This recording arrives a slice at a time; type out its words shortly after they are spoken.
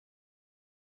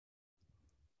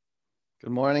Good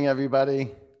morning,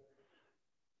 everybody.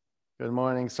 Good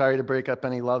morning. Sorry to break up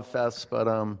any love fests, but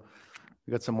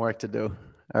we got some work to do.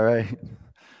 All right.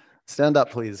 Stand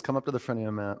up, please. Come up to the front of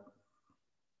your mat.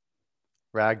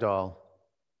 Ragdoll.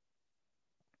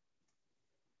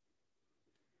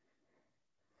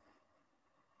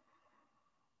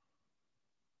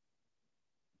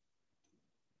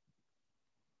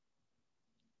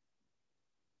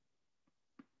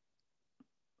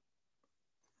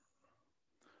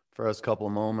 First couple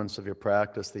of moments of your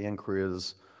practice, the inquiry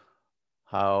is,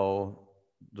 how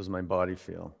does my body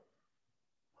feel?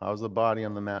 How's the body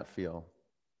on the mat feel?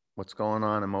 What's going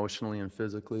on emotionally and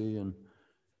physically? And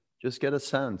just get a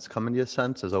sense. Come into your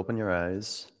senses. Open your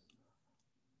eyes.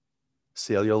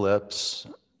 Seal your lips.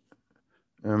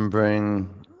 And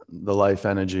bring the life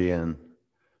energy in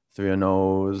through your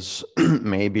nose,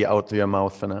 maybe out through your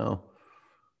mouth for now.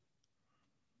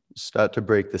 Start to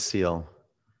break the seal.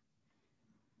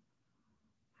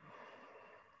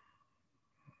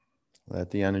 Let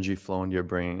the energy flow into your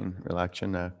brain. Relax your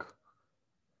neck.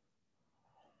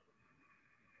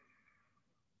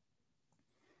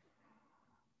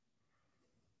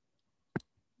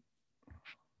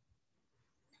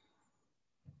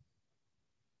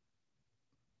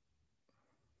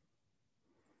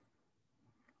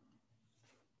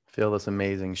 Feel this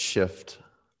amazing shift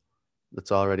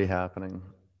that's already happening.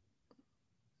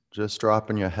 Just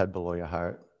dropping your head below your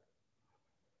heart.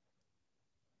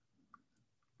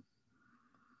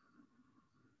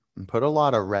 And put a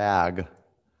lot of rag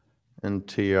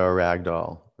into your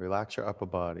ragdoll. Relax your upper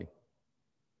body.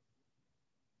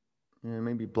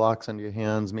 Maybe blocks under your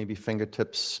hands, maybe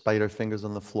fingertips, spider fingers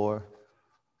on the floor.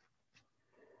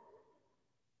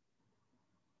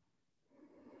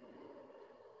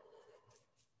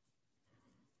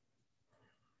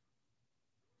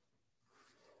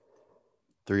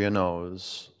 Through your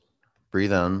nose,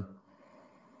 breathe in.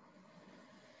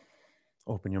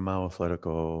 Open your mouth, let it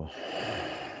go.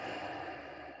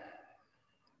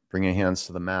 Bring your hands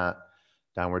to the mat,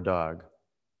 downward dog.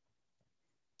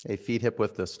 Okay, feet hip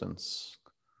width distance.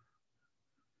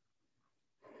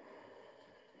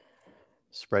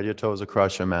 Spread your toes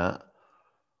across your mat.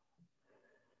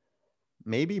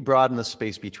 Maybe broaden the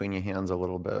space between your hands a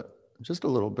little bit, just a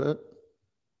little bit.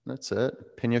 That's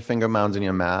it. Pin your finger mounds in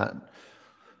your mat.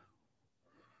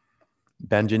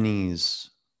 Bend your knees.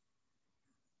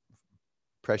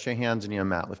 Press your hands in your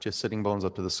mat. Lift your sitting bones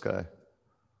up to the sky.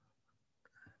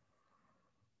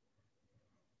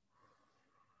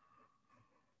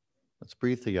 Let's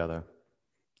breathe together.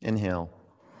 Inhale.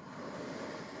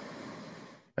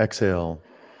 Exhale.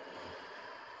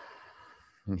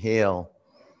 Inhale.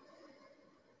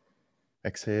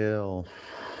 Exhale.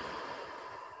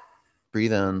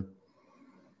 Breathe in.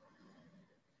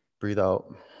 Breathe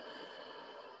out.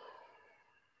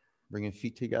 Bring your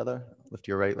feet together. Lift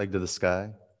your right leg to the sky.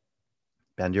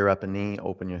 Bend your upper knee.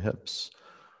 Open your hips.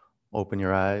 Open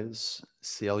your eyes.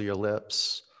 Seal your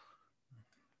lips.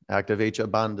 Activate your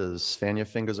bandhas. Fan your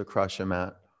fingers across your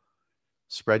mat.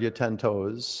 Spread your 10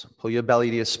 toes. Pull your belly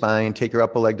to your spine. Take your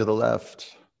upper leg to the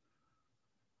left.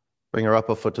 Bring your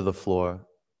upper foot to the floor.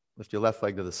 Lift your left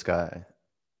leg to the sky.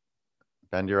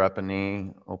 Bend your upper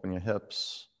knee. Open your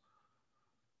hips.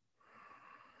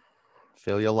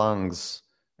 Feel your lungs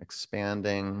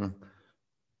expanding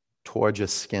towards your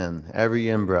skin. Every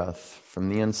in-breath from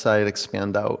the inside,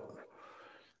 expand out.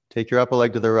 Take your upper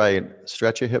leg to the right.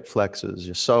 Stretch your hip flexors,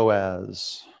 your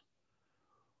psoas.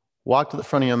 Walk to the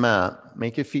front of your mat.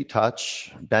 Make your feet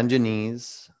touch. Bend your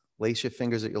knees. Lace your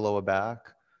fingers at your lower back.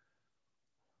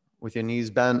 With your knees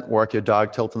bent, work your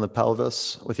dog tilt in the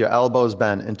pelvis. With your elbows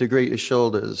bent, integrate your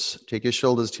shoulders. Take your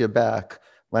shoulders to your back.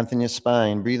 Lengthen your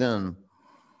spine. Breathe in.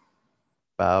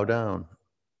 Bow down.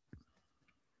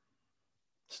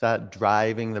 Start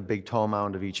driving the big toe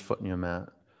mound of each foot in your mat.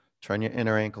 Turn your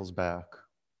inner ankles back.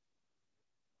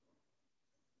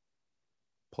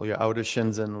 Pull your outer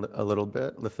shins in a little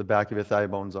bit. Lift the back of your thigh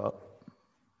bones up.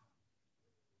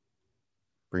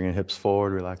 Bring your hips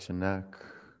forward. Relax your neck.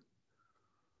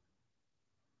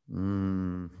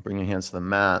 Bring your hands to the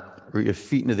mat. Root your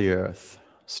feet into the earth.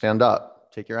 Stand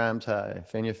up. Take your arms high.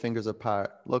 Fan your fingers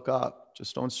apart. Look up.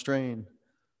 Just don't strain.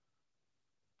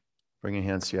 Bring your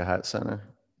hands to your heart center.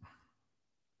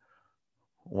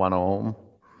 One Om.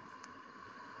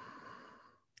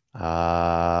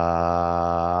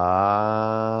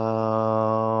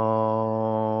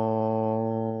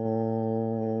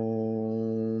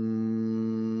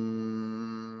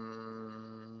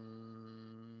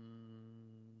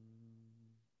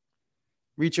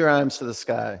 Reach your arms to the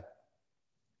sky.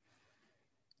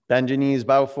 Bend your knees,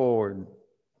 bow forward.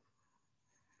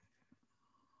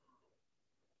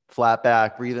 Flat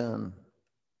back, breathe in.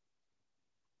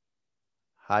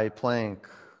 High plank.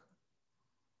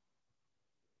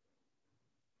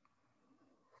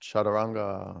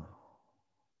 Chaturanga.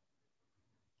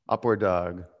 Upward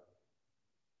dog.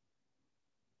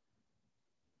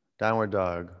 Downward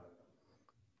dog.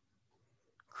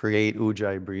 Create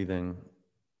Ujjayi breathing.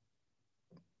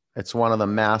 It's one of the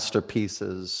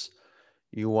masterpieces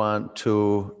you want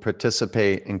to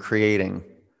participate in creating.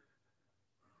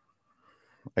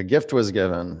 A gift was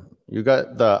given. You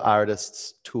got the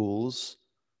artist's tools.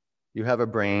 You have a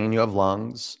brain, you have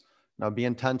lungs. Now be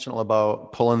intentional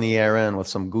about pulling the air in with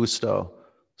some gusto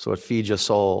so it feeds your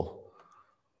soul.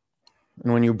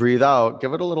 And when you breathe out,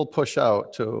 give it a little push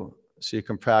out too, so you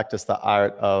can practice the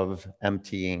art of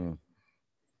emptying.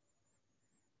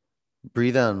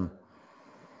 Breathe in.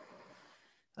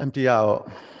 Empty out.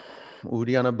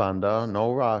 Uddiyana Bandha,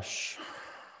 no rush.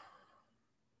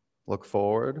 Look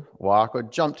forward, walk or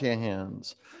jump to your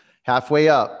hands. Halfway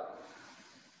up.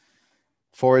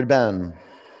 Forward bend.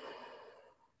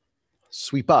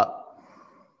 Sweep up.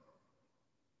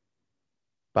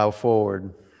 Bow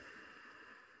forward.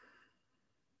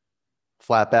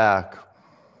 Flat back.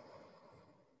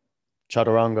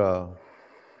 Chaturanga.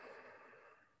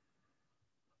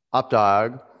 Up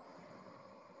dog.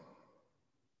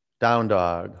 Down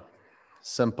dog.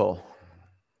 Simple.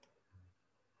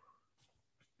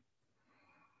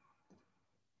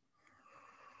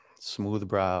 Smooth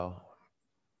brow.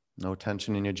 No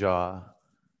tension in your jaw.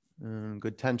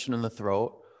 Good tension in the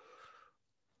throat.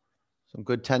 Some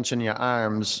good tension in your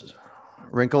arms.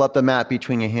 Wrinkle up the mat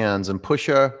between your hands and push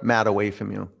your mat away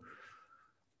from you.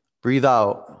 Breathe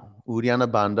out. Uddiyana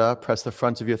Bandha. Press the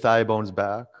fronts of your thigh bones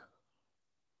back.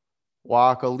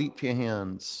 Walk or leap to your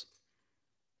hands.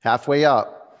 Halfway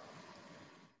up.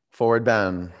 Forward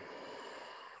bend.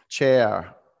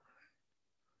 Chair.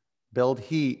 Build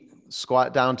heat.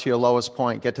 Squat down to your lowest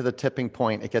point. Get to the tipping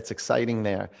point. It gets exciting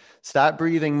there. Start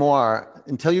breathing more.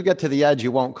 Until you get to the edge,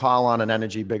 you won't call on an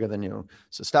energy bigger than you.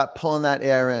 So start pulling that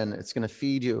air in. It's going to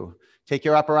feed you. Take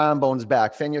your upper arm bones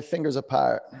back. Fan your fingers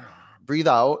apart. Breathe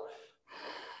out.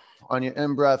 On your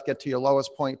in-breath, get to your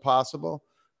lowest point possible.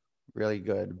 Really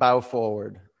good. Bow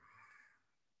forward.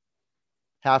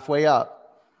 Halfway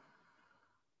up.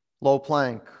 Low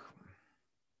plank.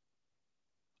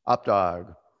 Up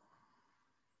dog.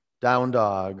 Down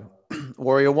dog.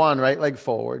 Warrior one, right leg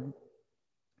forward.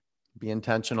 Be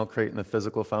intentional, creating the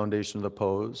physical foundation of the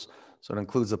pose. So it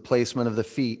includes the placement of the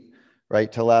feet,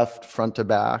 right to left, front to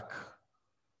back.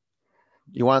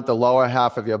 You want the lower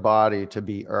half of your body to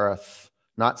be earth,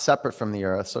 not separate from the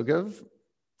earth. So give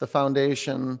the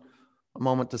foundation a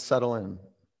moment to settle in.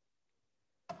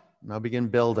 Now begin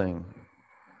building.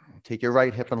 Take your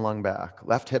right hip and lung back,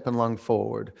 left hip and lung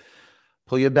forward.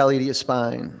 Pull your belly to your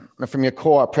spine. Now from your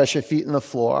core, press your feet in the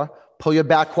floor. Pull your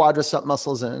back quadricep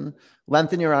muscles in.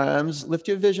 Lengthen your arms. Lift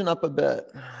your vision up a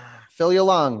bit. Fill your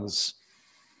lungs.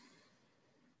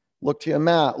 Look to your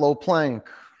mat, low plank.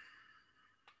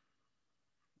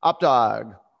 Up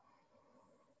dog.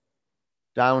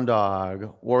 Down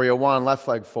dog. Warrior one, left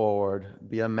leg forward.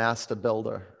 Be a master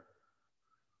builder.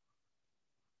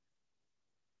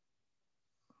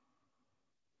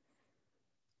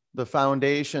 The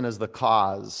foundation is the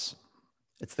cause.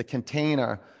 It's the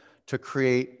container to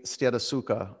create sthira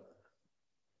sukha,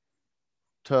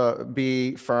 to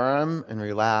be firm and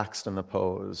relaxed in the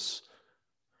pose,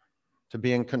 to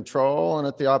be in control and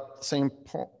at the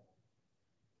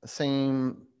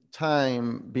same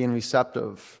time being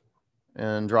receptive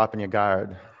and dropping your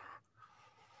guard.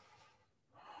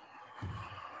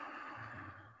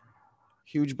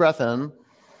 Huge breath in.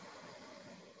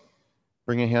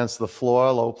 Bring your hands to the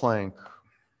floor, low plank.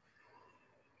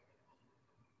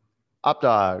 Up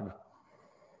dog.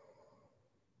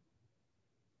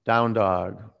 Down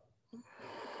dog.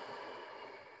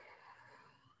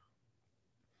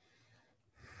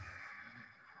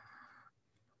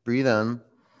 Breathe in.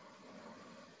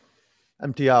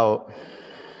 Empty out.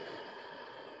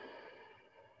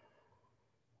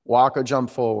 Walk or jump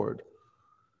forward.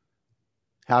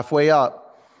 Halfway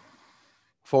up.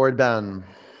 Forward bend.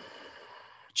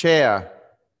 Chair.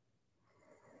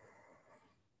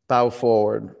 Bow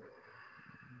forward.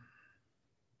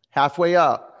 Halfway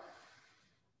up.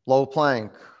 Low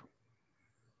plank.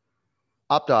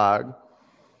 Up dog.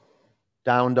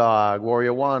 Down dog.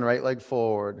 Warrior one, right leg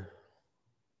forward.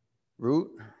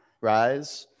 Root.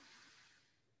 Rise.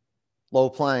 Low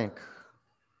plank.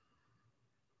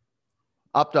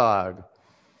 Up dog.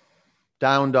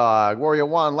 Down dog. Warrior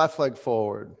one, left leg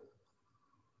forward.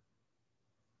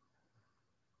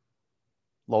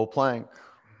 Low plank.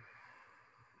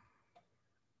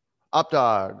 Up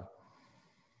dog.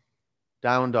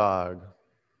 Down dog.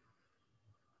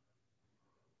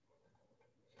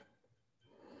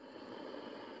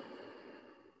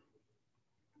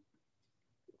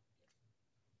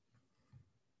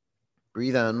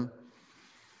 Breathe in.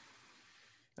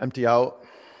 Empty out.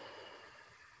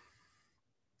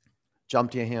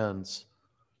 Jump to your hands.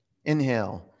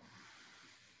 Inhale.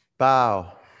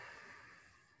 Bow.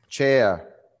 Chair.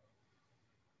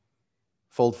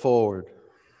 Fold forward.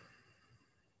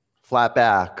 Flat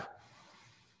back.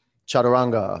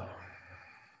 Chaturanga.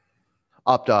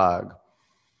 Up dog.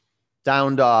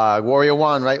 Down dog. Warrior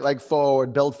one. Right leg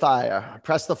forward. Build fire.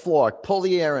 Press the floor. Pull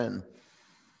the air in.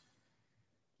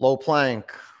 Low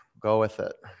plank. Go with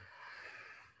it.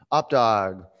 Up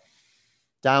dog.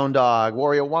 Down dog.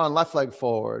 Warrior one. Left leg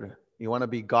forward. You want to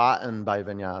be gotten by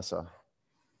vinyasa.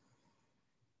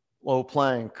 Low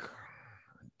plank.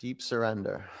 Deep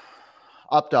surrender.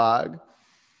 Up dog.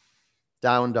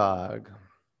 Down dog.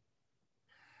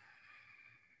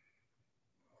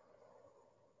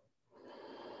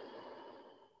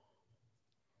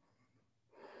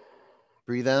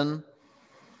 Breathe in.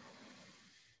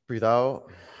 Breathe out.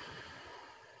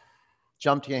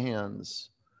 Jump to your hands.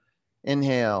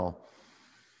 Inhale.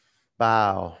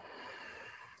 Bow.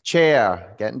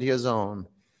 Chair. Get into your zone.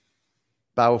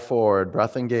 Bow forward.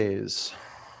 Breath and gaze.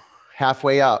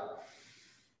 Halfway up.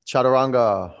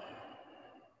 Chaturanga.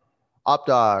 Up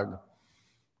dog.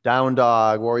 Down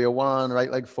dog. Warrior one.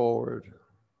 Right leg forward.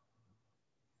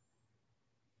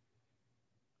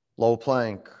 Low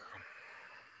plank.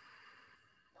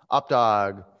 Up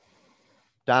dog.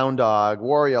 Down dog.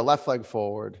 Warrior. Left leg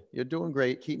forward. You're doing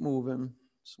great. Keep moving.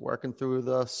 Just working through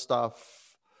the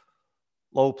stuff.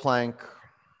 Low plank.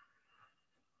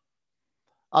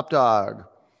 Up dog.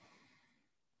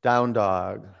 Down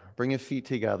dog. Bring your feet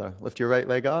together. Lift your right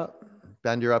leg up.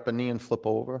 Bend your upper knee and flip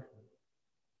over.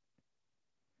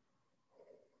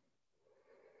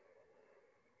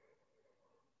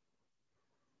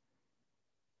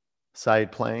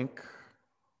 Side plank.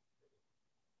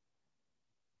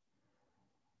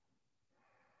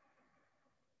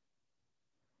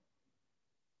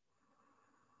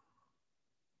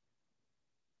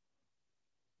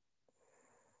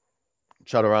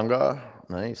 Chaturanga.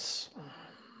 Nice.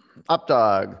 Up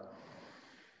dog.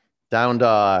 Down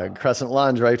dog. Crescent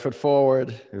lunge. Right foot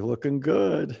forward. You're looking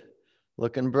good.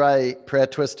 Looking bright. Prayer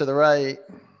twist to the right.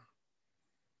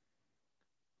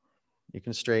 You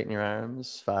can straighten your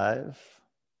arms. 5.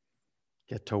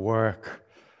 Get to work.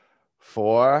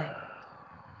 4.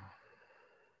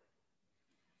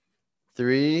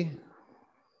 3.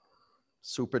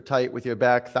 Super tight with your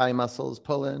back thigh muscles.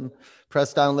 Pull in.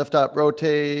 Press down, lift up,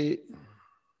 rotate.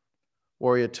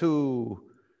 Warrior 2.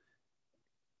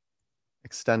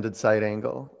 Extended side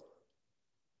angle.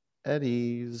 At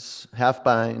ease. Half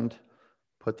bind.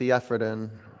 Put the effort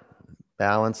in.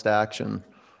 Balanced action.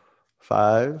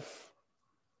 5.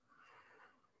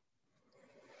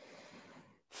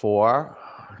 4.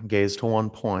 Gaze to one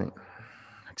point.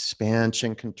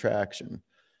 Expansion, contraction.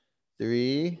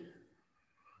 3.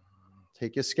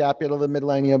 Take your scapula to the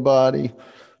midline of your body.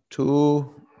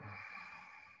 2.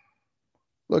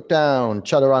 Look down.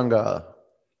 Chaturanga.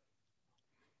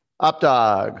 Up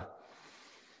dog.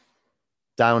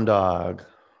 Down dog.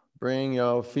 Bring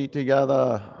your feet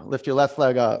together. Lift your left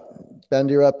leg up. Bend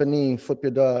your upper knee. Flip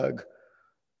your dog.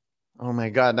 Oh my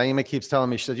God. Naima keeps telling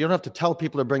me, she said, you don't have to tell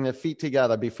people to bring their feet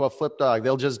together before flip dog.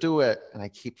 They'll just do it. And I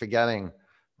keep forgetting.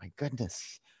 My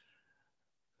goodness.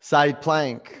 Side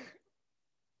plank.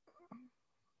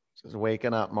 Just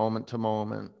waking up moment to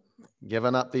moment.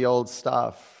 Giving up the old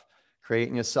stuff.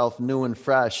 Creating yourself new and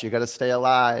fresh. You got to stay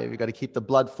alive. You got to keep the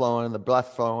blood flowing and the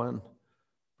breath flowing.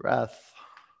 Breath.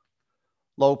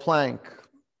 Low plank.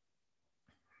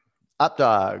 Up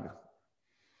dog.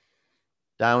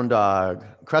 Down dog.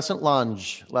 Crescent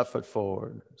lunge. Left foot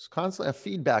forward. It's constantly a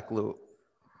feedback loop.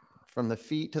 From the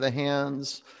feet to the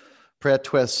hands. Prayer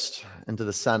twist into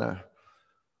the center.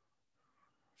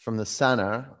 From the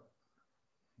center,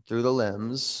 through the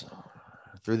limbs,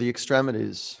 through the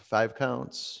extremities. 5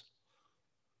 counts.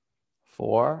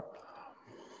 4.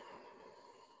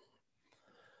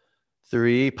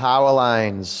 3. Power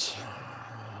lines.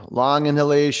 Long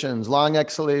inhalations, long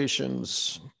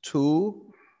exhalations.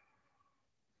 2.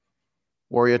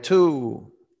 Warrior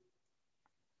 2.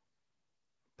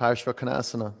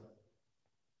 Parshvakonasana.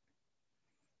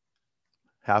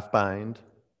 Half bind.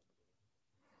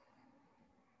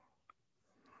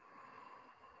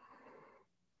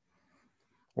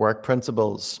 Work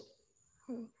principles.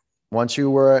 Once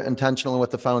you were intentional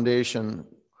with the foundation,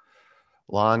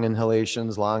 long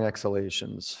inhalations, long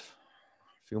exhalations.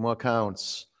 A few more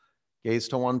counts. Gaze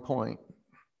to one point.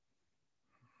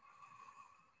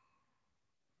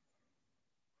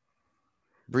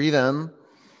 Breathe in.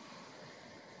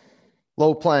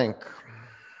 Low plank.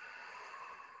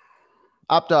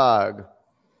 Up dog.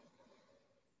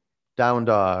 Down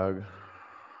dog.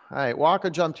 All right, walk or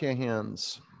jump to your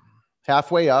hands.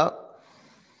 Halfway up.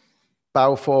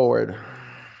 Bow forward.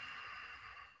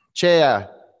 Chair.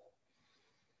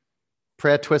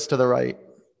 Prayer twist to the right.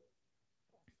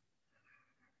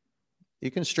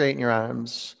 You can straighten your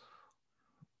arms.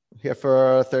 Here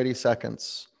for 30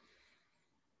 seconds.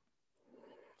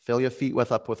 Fill your feet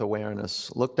up with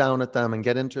awareness. Look down at them and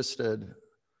get interested.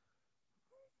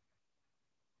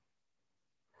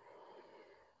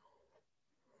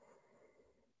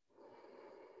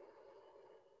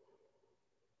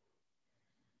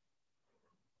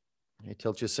 You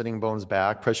tilt your sitting bones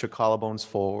back, press your collarbones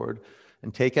forward,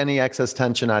 and take any excess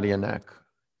tension out of your neck.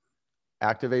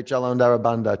 Activate Jalandhara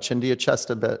Bandha, chin to your chest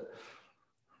a bit.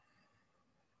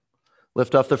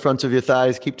 Lift off the fronts of your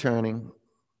thighs, keep turning.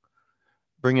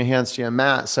 Bring your hands to your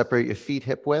mat, separate your feet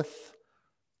hip width,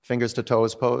 fingers to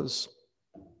toes pose.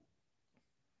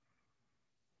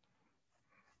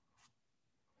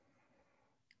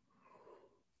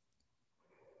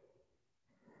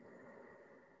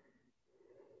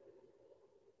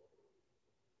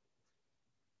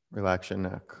 Relax your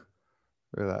neck.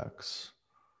 Relax.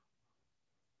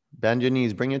 Bend your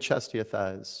knees. Bring your chest to your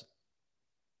thighs.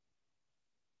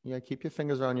 Yeah, keep your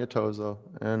fingers around your toes though.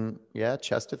 And yeah,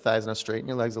 chest to thighs. Now straighten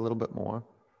your legs a little bit more.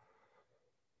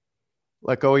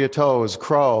 Let go of your toes.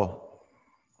 Crow.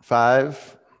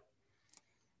 5,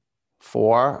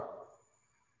 4,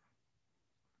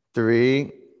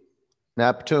 3,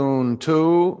 Neptune.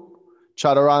 2,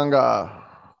 Chaturanga.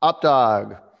 Up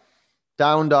dog.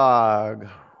 Down dog.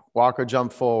 Walk or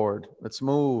jump forward. Let's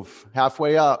move.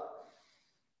 Halfway up.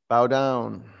 Bow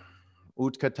down.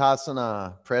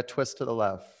 Utkatasana. Prayer twist to the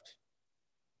left.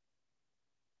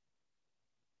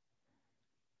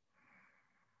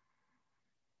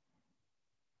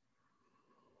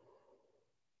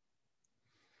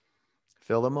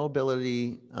 Feel the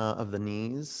mobility of the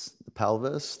knees, the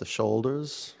pelvis, the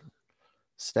shoulders.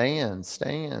 Stay in,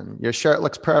 stay in. Your shirt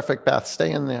looks perfect, Beth.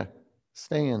 Stay in there.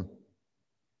 Stay in.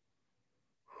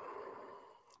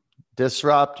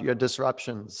 Disrupt your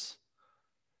disruptions.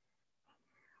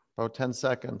 About 10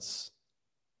 seconds.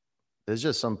 There's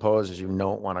just some poses you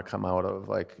don't want to come out of.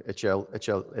 Like it's your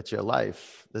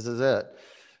life. This is it.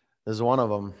 This is one of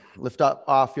them. Lift up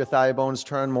off your thigh bones,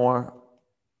 turn more.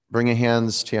 Bring your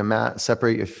hands to your mat,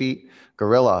 separate your feet.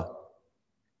 Gorilla.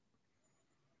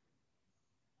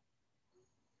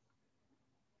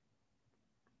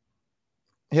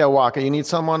 Here, Walker, you need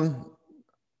someone?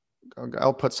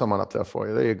 I'll put someone up there for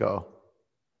you. There you go.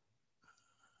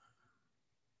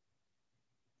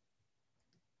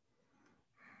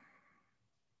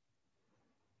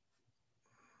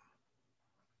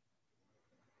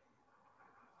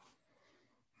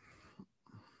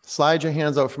 Slide your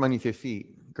hands out from underneath your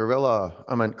feet. Gorilla,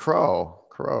 crow,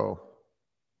 crow.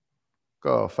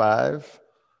 Go, 5,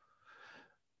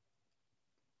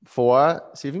 4.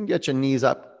 See if you can get your knees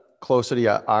up closer to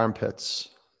your armpits.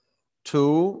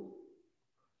 2,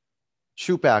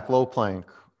 shoot back, low plank.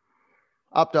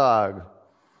 Up dog.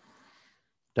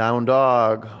 Down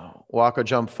dog. Walk or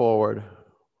jump forward.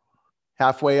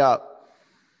 Halfway up.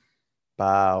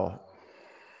 Bow.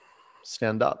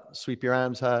 Stand up. Sweep your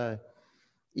arms high.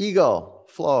 Eagle.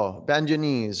 Flow. Bend your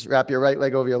knees. Wrap your right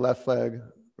leg over your left leg.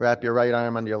 Wrap your right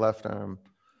arm under your left arm.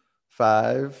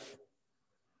 5,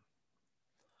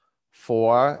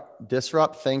 4.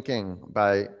 Disrupt thinking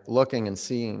by looking and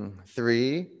seeing.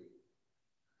 3.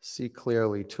 See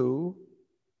clearly. 2.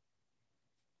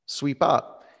 Sweep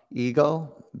up.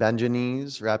 Eagle. Bend your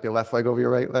knees. Wrap your left leg over your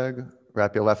right leg.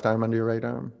 Wrap your left arm under your right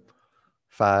arm.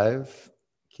 5.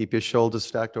 Keep your shoulders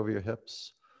stacked over your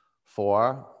hips.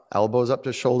 4. Elbows up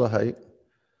to shoulder height.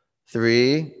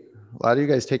 3. A lot of you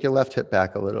guys take your left hip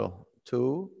back a little.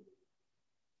 2.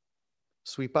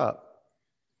 Sweep up.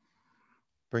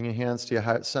 Bring your hands to your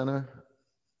heart center.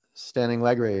 Standing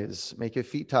leg raise. Make your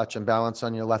feet touch and balance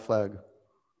on your left leg.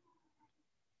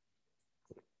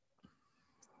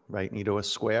 Right knee to a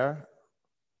square.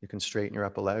 You can straighten your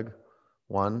upper leg.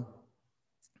 1,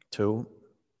 2,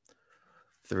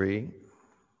 3,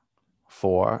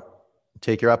 4.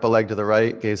 Take your upper leg to the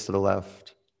right, gaze to the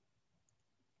left.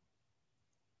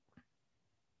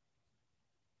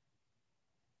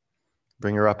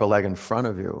 Bring your upper leg in front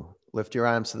of you. Lift your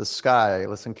arms to the sky.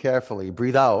 Listen carefully.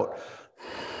 Breathe out.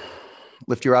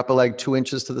 Lift your upper leg 2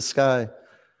 inches to the sky.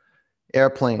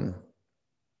 Airplane.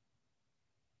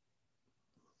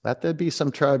 Let there be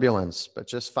some turbulence, but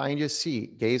just find your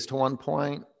seat. Gaze to one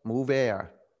point, move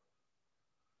air.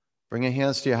 Bring your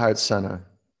hands to your heart center.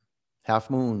 Half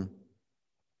moon.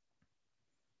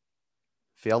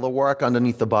 Feel the work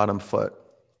underneath the bottom foot.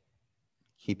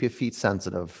 Keep your feet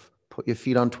sensitive. Put your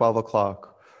feet on 12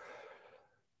 o'clock.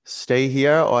 Stay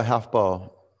here or half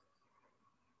bow.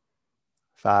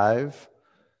 5.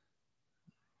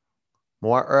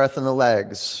 More earth in the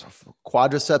legs.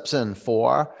 Quadriceps in.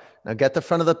 4. Now get the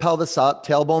front of the pelvis up,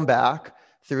 tailbone back.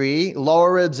 3.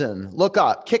 Lower ribs in. Look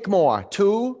up. Kick more.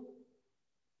 2.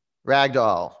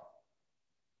 Ragdoll.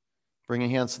 Bring your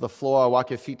hands to the floor. Walk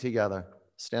your feet together.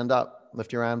 Stand up.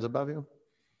 Lift your arms above you.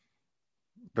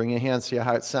 Bring your hands to your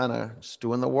heart center. Just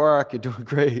doing the work. You're doing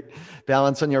great.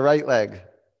 Balance on your right leg.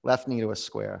 Left knee to a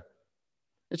square.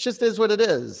 It just is what it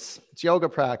is. It's yoga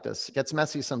practice. It gets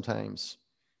messy sometimes.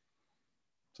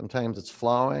 Sometimes it's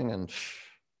flowing and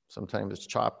sometimes it's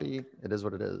choppy. It is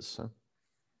what it is.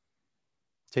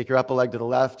 Take your upper leg to the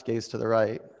left, gaze to the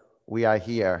right. We are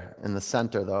here in the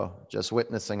center, though, just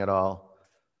witnessing it all.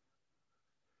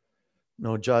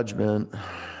 No judgment.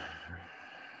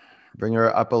 Bring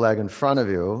your upper leg in front of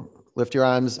you. Lift your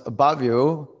arms above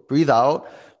you. Breathe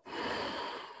out.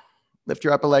 Lift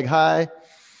your upper leg high.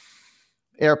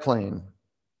 Airplane.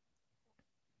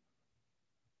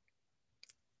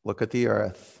 Look at the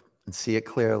earth and see it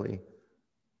clearly.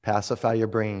 Pacify your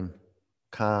brain.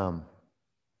 Calm.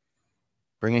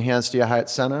 Bring your hands to your heart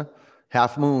center.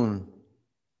 Half moon.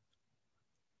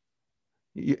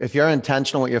 If you're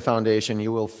intentional with your foundation,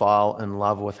 you will fall in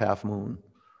love with half moon.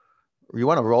 You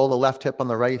want to roll the left hip on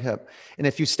the right hip. And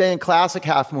if you stay in classic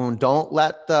half moon, don't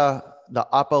let the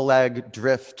upper leg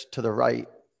drift to the right.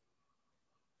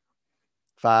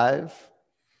 5,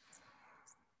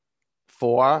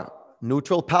 4,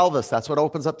 neutral pelvis. That's what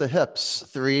opens up the hips.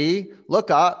 3, look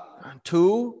up.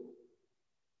 2,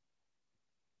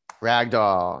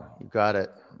 ragdoll. You got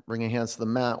it. Bring your hands to the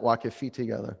mat. Walk your feet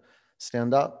together.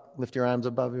 Stand up. Lift your arms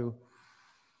above you.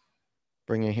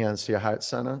 Bring your hands to your heart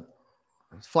center.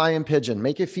 Flying pigeon.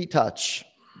 Make your feet touch.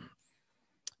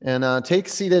 And take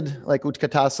seated like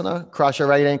Utkatasana. Cross your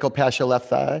right ankle past your left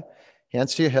thigh.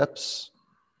 Hands to your hips.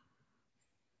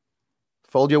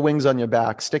 Fold your wings on your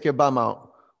back. Stick your bum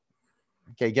out.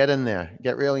 Okay, get in there.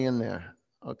 Get really in there.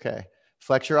 Okay.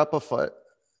 Flex your upper foot.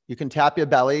 You can tap your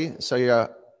belly so your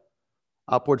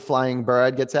upward flying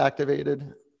bird gets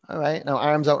activated. All right. Now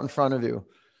arms out in front of you.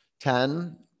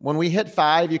 10. When we hit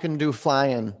 5, you can do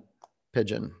flying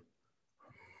pigeon.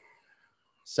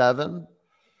 7,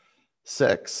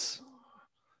 6,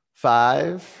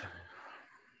 5,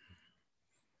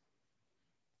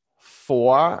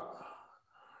 4,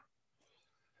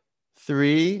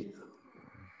 3,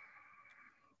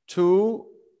 2.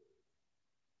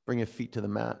 Bring your feet to the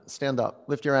mat. Stand up.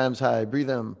 Lift your arms high. Breathe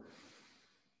in.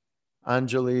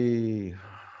 Anjali.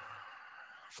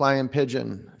 Flying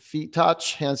pigeon. Feet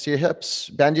touch. Hands to your hips.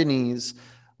 Bend your knees.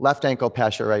 Left ankle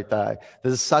past your right thigh.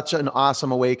 This is such an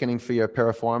awesome awakening for your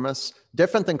piriformis.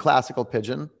 Different than classical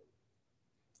pigeon.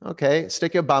 Okay.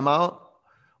 Stick your bum out.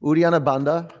 Uddiyana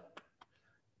Bandha.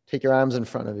 Take your arms in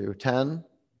front of you. 10.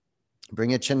 Bring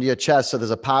your chin to your chest so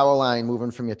there's a power line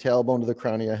moving from your tailbone to the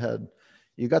crown of your head.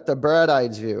 You got the bird-eye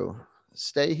view.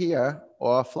 Stay here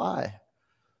or fly.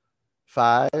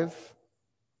 5,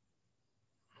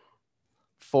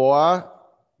 4.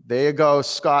 There you go,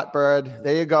 Scott Bird.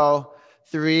 There you go.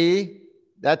 3.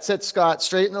 That's it, Scott.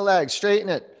 Straighten the legs. Straighten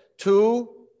it. 2.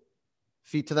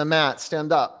 Feet to the mat.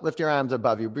 Stand up. Lift your arms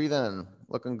above you. Breathe in.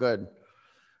 Looking good.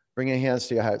 Bring your hands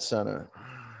to your heart center.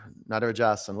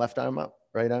 Nadarajasana. Left arm up.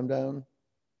 Right arm down.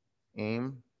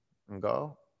 Aim and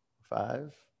go.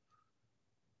 5.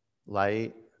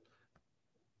 Light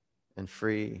and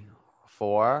free.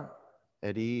 4.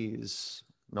 At ease.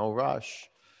 No rush.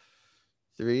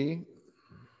 3,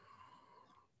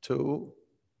 2.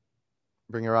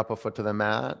 Bring your upper foot to the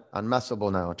mat.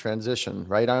 Unmessable now. Transition.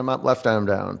 Right arm up, left arm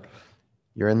down.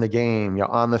 You're in the game.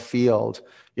 You're on the field.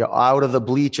 You're out of the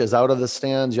bleachers, out of the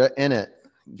stands. You're in it.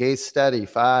 Gaze steady.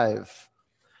 5.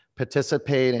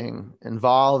 Participating.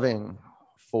 Involving.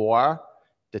 4.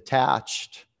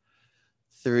 Detached.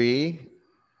 3,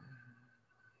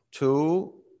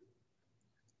 2.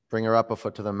 Bring your upper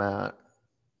foot to the mat.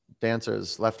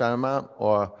 Dancers, left arm up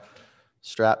or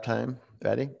strap time.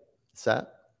 Ready, set,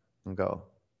 and go.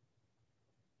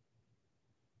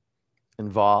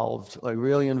 Involved, like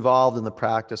really involved in the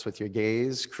practice with your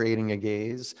gaze, creating a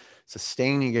gaze,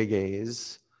 sustaining a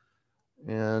gaze,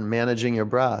 and managing your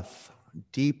breath.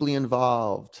 Deeply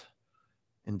involved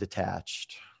and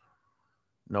detached.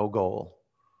 No goal.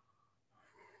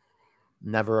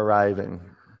 Never arriving.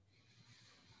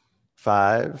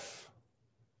 5,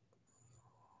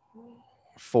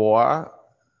 4,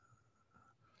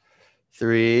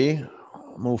 3,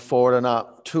 move forward and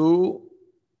up. 2,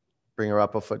 bring your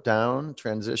upper foot down.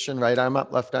 Transition, right arm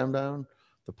up, left arm down.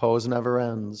 The pose never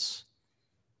ends.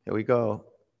 Here we go.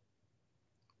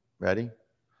 Ready?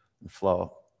 And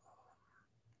flow.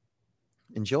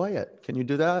 Enjoy it. Can you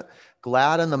do that?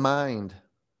 Glad in the mind.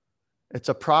 It's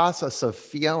a process of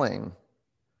feeling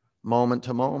moment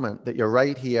to moment that you're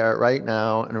right here, right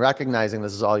now, and recognizing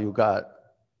this is all you got.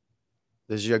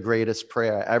 This is your greatest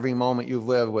prayer. Every moment you've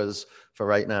lived was for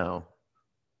right now,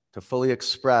 to fully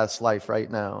express life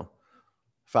right now.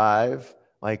 5,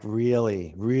 like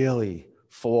really, really.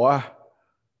 4,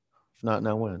 if not,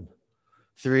 now when?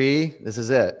 3, this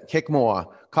is it. Kick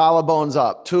more. Collarbones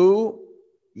up. 2,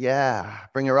 yeah.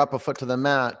 Bring your upper foot to the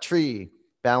mat. 3,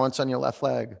 balance on your left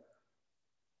leg.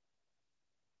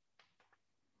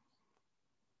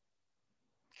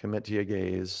 Commit to your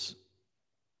gaze.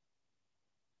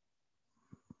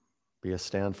 Be a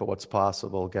stand for what's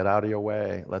possible. Get out of your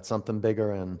way. Let something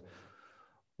bigger in.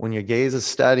 When your gaze is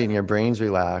steady and your brain's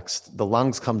relaxed, the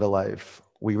lungs come to life.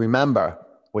 We remember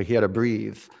we're here to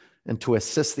breathe and to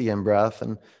assist the in-breath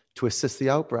and to assist the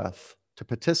out-breath, to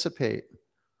participate.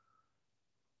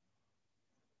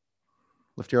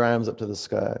 Lift your arms up to the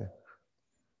sky.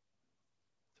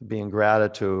 To be in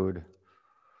gratitude,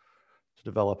 to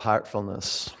develop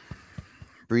heartfulness.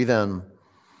 Breathe in.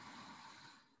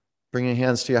 Bring your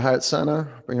hands to your heart center.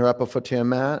 Bring your upper foot to your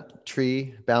mat.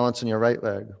 Tree, balance on your right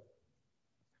leg.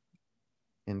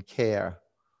 And care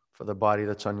for the body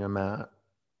that's on your mat.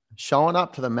 Showing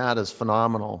up to the mat is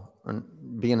phenomenal. And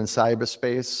being in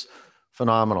cyberspace,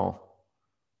 phenomenal.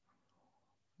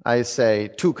 I say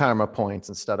 2 karma points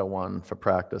instead of 1 for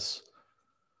practice.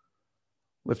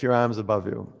 Lift your arms above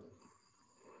you.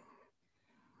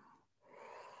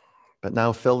 But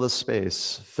now fill this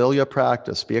space. Fill your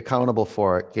practice. Be accountable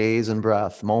for it. Gaze and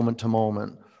breath, moment to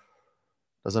moment.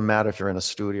 Doesn't matter if you're in a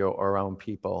studio or around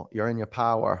people. You're in your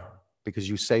power because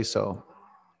you say so.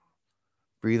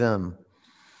 Breathe in.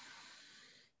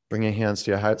 Bring your hands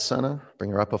to your heart center.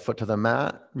 Bring your upper foot to the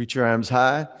mat. Reach your arms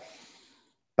high.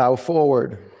 Bow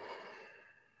forward.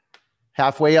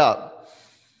 Halfway up.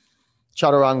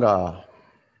 Chaturanga.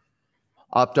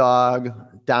 Up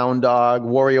dog, down dog,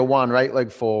 warrior 1, right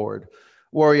leg forward.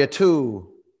 Warrior 2,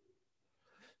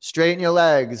 straighten your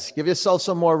legs. Give yourself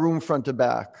some more room front to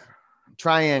back.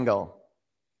 Triangle.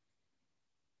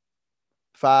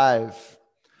 5,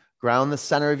 ground the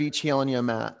center of each heel on your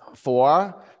mat.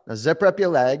 4, now zipper up your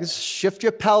legs. Shift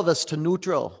your pelvis to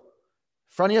neutral.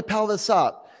 Front of your pelvis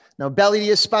up. Now belly to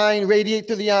your spine, radiate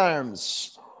through the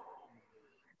arms.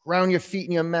 Ground your feet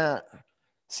in your mat.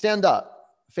 Stand up.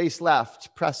 Face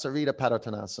left, press Ardha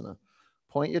Padottanasana.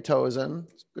 Point your toes in.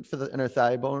 It's good for the inner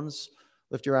thigh bones.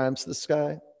 Lift your arms to the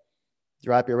sky.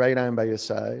 Drop your right arm by your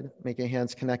side. Make your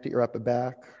hands connect at your upper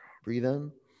back. Breathe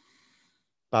in.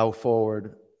 Bow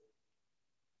forward.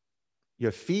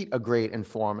 Your feet are great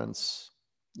informants.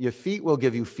 Your feet will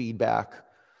give you feedback.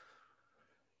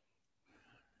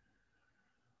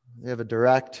 They have a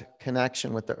direct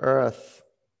connection with the earth.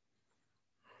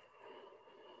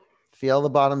 Feel the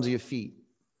bottoms of your feet.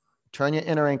 Turn your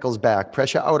inner ankles back.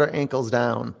 Press your outer ankles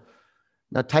down.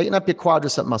 Now tighten up your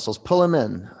quadricep muscles. Pull them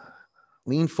in.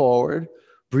 Lean forward.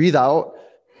 Breathe out.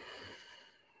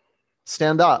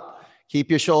 Stand up. Keep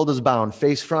your shoulders bound.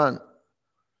 Face front.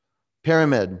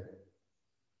 Pyramid.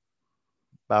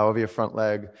 Bow over your front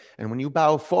leg. And when you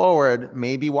bow forward,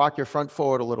 maybe walk your front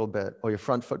forward a little bit or your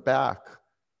front foot back.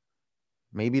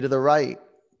 Maybe to the right.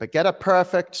 But get a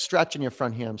perfect stretch in your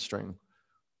front hamstring.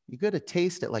 You got to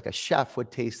taste it like a chef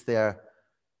would taste their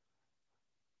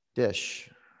dish.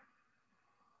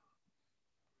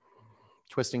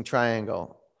 Twisting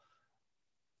triangle.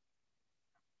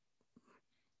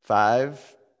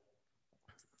 5,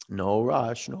 no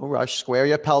rush, no rush. Square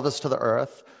your pelvis to the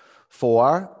earth.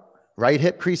 4, right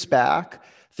hip crease back.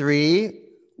 3,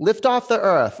 lift off the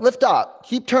earth. Lift up.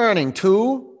 Keep turning.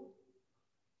 2,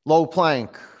 low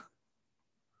plank.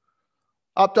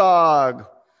 Up dog.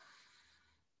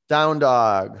 Down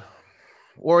dog.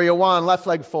 Warrior 1, left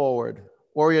leg forward.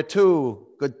 Warrior 2,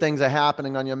 good things are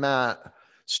happening on your mat.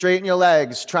 Straighten your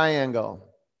legs, triangle.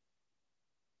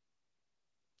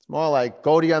 It's more like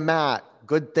go to your mat.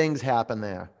 Good things happen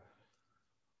there.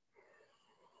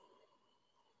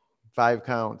 5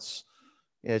 counts.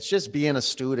 It's just being a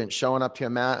student, showing up to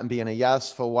your mat and being a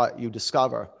yes for what you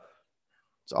discover.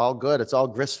 It's all good. It's all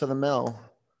grist for the mill.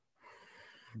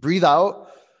 Breathe out.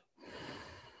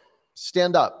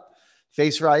 Stand up.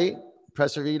 Face right.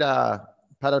 Press Ardha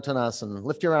Padottanasana.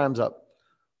 Lift your arms up.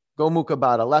 Go Mukha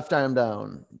Baddha, left arm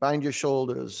down. Bind your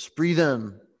shoulders. Breathe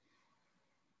in.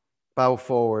 Bow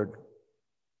forward.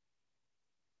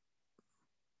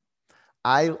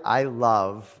 I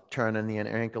love turning the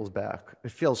ankles back.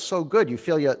 It feels so good. You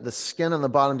feel the skin on the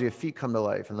bottom of your feet come to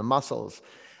life and the muscles.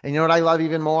 And you know what I love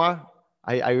even more?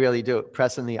 I really do.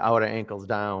 Pressing the outer ankles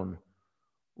down.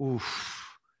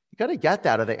 Oof. You got to get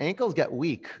that or the ankles get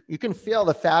weak. You can feel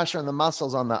the fascia and the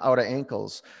muscles on the outer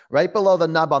ankles, right below the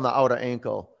nub on the outer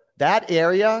ankle. That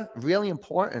area, really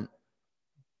important.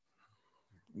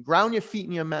 Ground your feet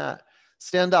in your mat.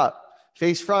 Stand up.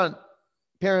 Face front.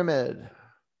 Pyramid.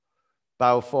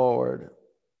 Bow forward.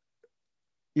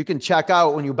 You can check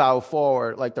out when you bow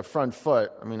forward, like the front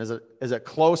foot. I mean, is it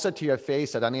closer to your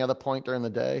face at any other point during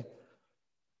the day?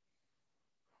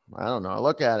 I don't know.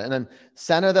 Look at it. And then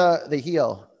center the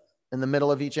heel in the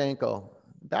middle of each ankle.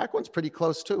 Back one's pretty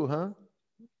close too, huh?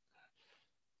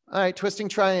 All right, twisting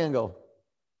triangle.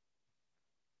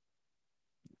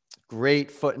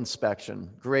 Great foot inspection.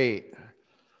 Great.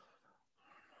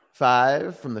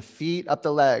 5, from the feet up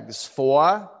the legs.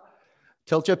 4,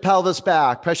 tilt your pelvis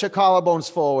back. Press your collarbones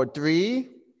forward. 3,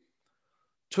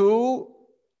 2,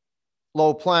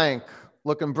 low plank.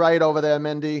 Looking bright over there,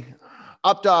 Mindy.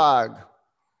 Up dog.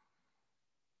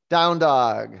 Down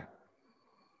dog.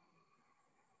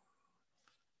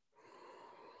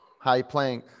 High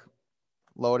plank.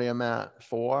 Lower to your mat.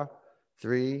 4,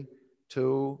 3,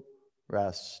 2,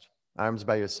 rest. Arms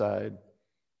by your side.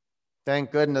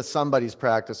 Thank goodness somebody's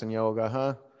practicing yoga,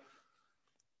 huh?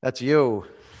 That's you.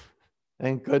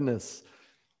 Thank goodness.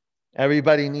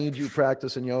 Everybody needs you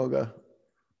practicing yoga.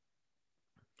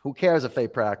 Who cares if they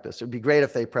practice? It'd be great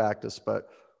if they practice, but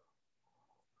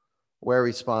we're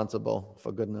responsible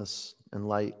for goodness and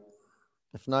light.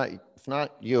 If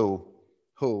not you,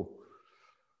 who?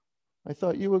 I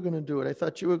thought you were going to do it. I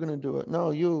thought you were going to do it.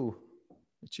 No, you.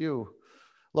 It's you.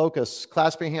 Locust,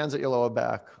 clasp your hands at your lower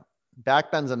back.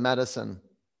 Back bend's a medicine.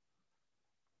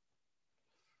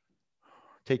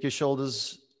 Take your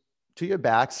shoulders to your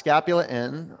back, scapula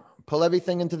in. Pull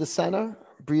everything into the center.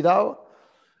 Breathe out.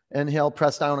 Inhale,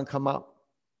 press down and come up.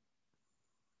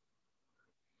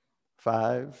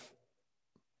 5.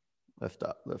 Lift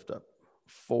up, lift up.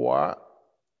 4.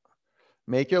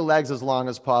 Make your legs as long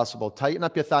as possible. Tighten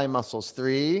up your thigh muscles.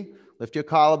 3. Lift your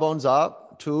collarbones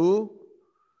up. 2.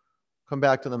 Come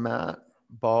back to the mat.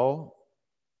 Bow.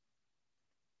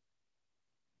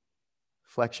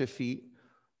 Flex your feet.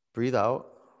 Breathe out.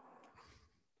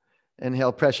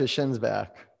 Inhale, press your shins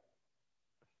back.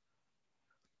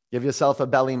 Give yourself a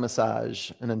belly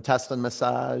massage, an intestine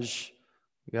massage,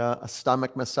 a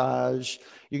stomach massage.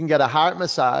 You can get a heart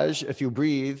massage if you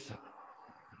breathe.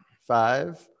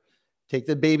 5. Take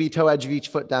the baby toe edge of each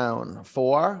foot down.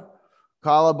 4.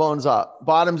 Collarbones up.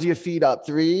 Bottoms of your feet up.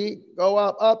 3. Go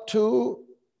up, up. 2.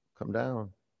 Come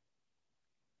down.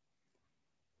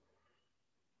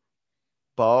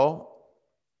 Bow.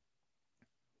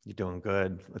 You're doing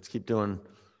good. Let's keep doing.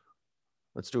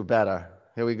 Let's do better.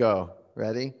 Here we go.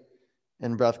 Ready?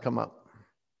 In breath, come up.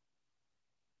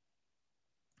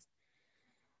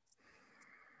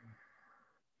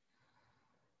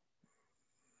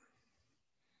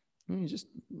 You just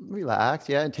relax,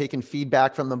 yeah, and taking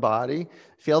feedback from the body.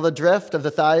 Feel the drift of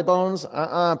the thigh bones.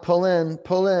 Pull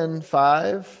in.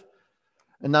 5.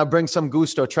 And now bring some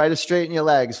gusto. Try to straighten your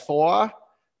legs. 4.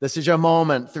 This is your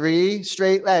moment. 3.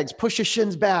 Straight legs. Push your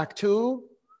shins back. 2.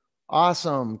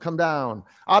 Awesome. Come down.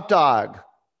 Up dog.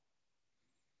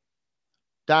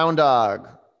 Down dog.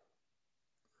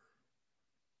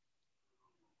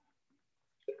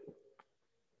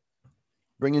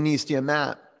 Bring your knees to your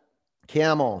mat.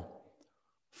 Camel.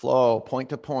 Flow, point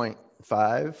to point.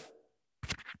 5.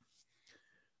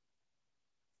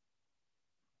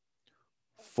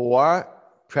 4.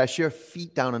 Press your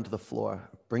feet down into the floor.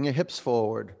 Bring your hips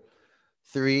forward.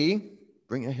 3.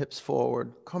 Bring your hips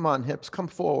forward. Come on, hips. Come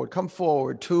forward. Come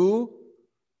forward. 2.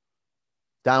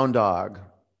 Down dog.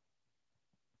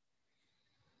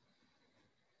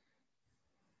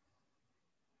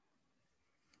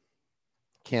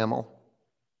 Camel.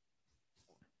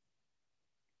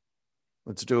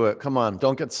 Let's do it. Come on.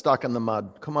 Don't get stuck in the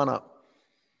mud. Come on up.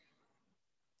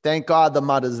 Thank God the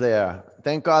mud is there.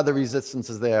 Thank God the resistance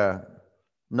is there.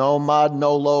 No mud,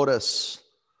 no lotus.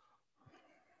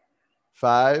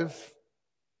 5.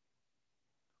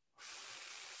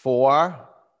 4.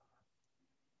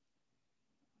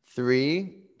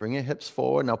 3. Bring your hips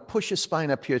forward. Now push your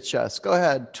spine up to your chest. Go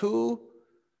ahead. 2.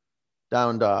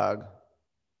 Down dog.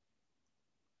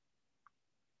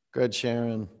 Good,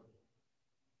 Sharon.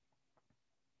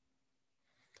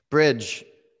 Bridge.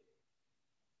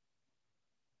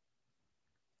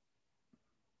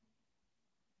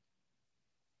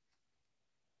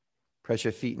 Press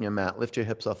your feet in your mat. Lift your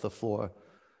hips off the floor.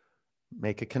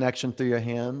 Make a connection through your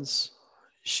hands.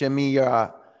 Shimmy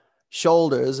your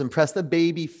shoulders and press the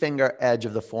baby finger edge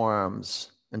of the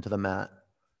forearms into the mat.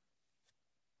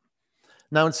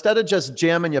 Now, instead of just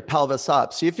jamming your pelvis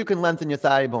up, see if you can lengthen your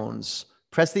thigh bones.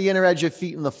 Press the inner edge of your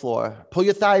feet in the floor. Pull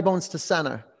your thigh bones to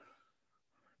center.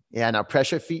 Yeah, now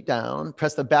press your feet down.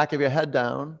 Press the back of your head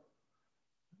down.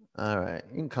 All right,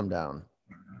 you can come down.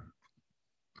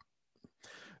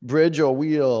 Bridge or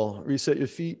wheel. Reset your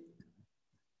feet.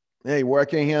 Hey,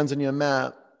 work your hands in your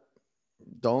mat.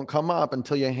 Don't come up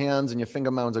until your hands and your finger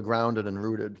mounds are grounded and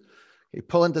rooted. Okay,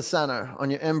 pull into center.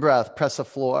 On your in-breath, press the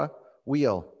floor.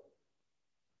 Wheel.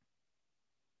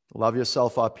 Love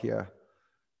yourself up here.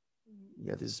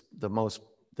 Yeah, this is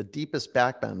the deepest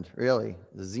back bend, really.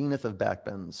 The zenith of back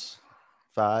bends.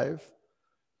 5,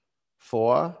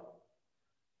 4,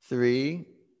 3,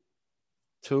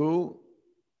 2.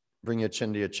 Bring your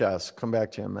chin to your chest. Come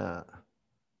back to your mat.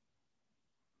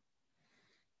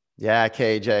 Yeah,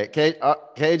 KJ.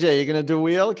 KJ, you going to do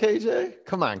wheel, KJ?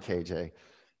 Come on, KJ.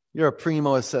 You're a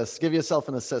primo assist. Give yourself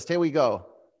an assist. Here we go.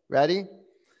 Ready?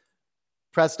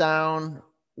 Press down,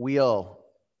 wheel.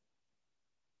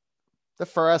 The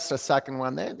first or second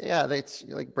one, it's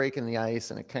like breaking the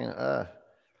ice, and it kind of,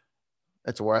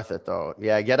 it's worth it though.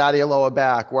 Yeah, get out of your lower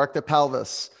back. Work the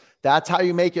pelvis. That's how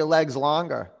you make your legs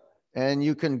longer. And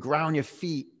you can ground your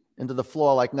feet into the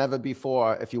floor like never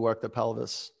before if you work the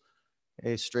pelvis.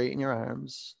 Okay, straighten your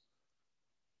arms.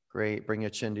 Great. Bring your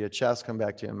chin to your chest. Come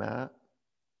back to your mat.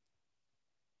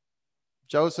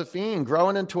 Josephine,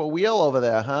 growing into a wheel over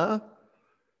there, huh?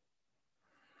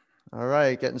 All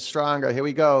right, getting stronger. Here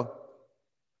we go.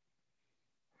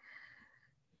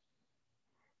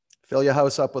 Fill your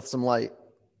house up with some light.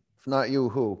 If not you,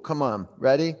 who? Come on.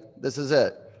 Ready? This is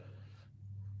it.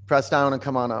 Press down and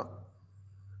come on up.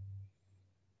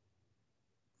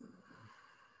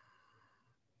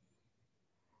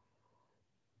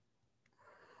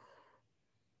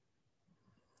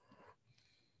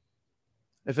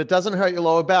 If it doesn't hurt your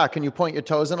lower back, can you point your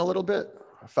toes in a little bit?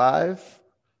 5.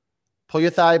 Pull your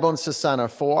thigh bones to center.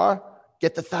 4.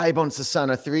 Get the thigh bones to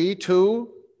center. 3,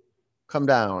 2. Come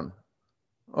down.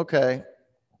 Okay.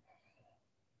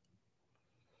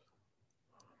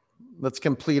 Let's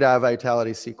complete our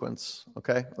vitality sequence.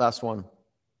 Okay, last one.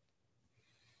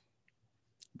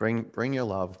 Bring your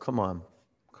love. Come on.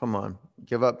 Come on.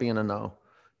 Give up being a no.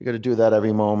 You got to do that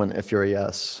every moment if you're a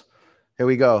yes. Here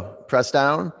we go. Press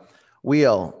down.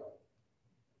 Wheel.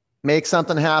 Make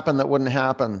something happen that wouldn't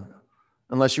happen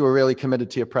unless you were really committed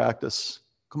to your practice.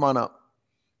 Come on up.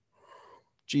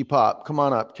 G-pop. Come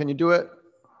on up. Can you do it?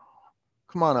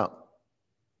 Come on up.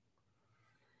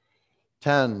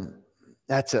 10.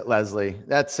 That's it, Leslie.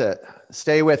 That's it.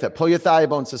 Stay with it. Pull your thigh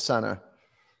bones to center.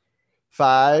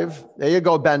 5. There you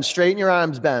go, Ben. Straighten your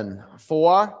arms, Ben.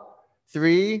 4,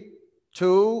 3,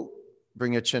 2.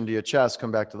 Bring your chin to your chest.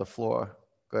 Come back to the floor.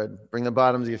 Good. Bring the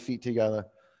bottoms of your feet together.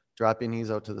 Drop your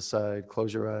knees out to the side.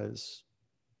 Close your eyes.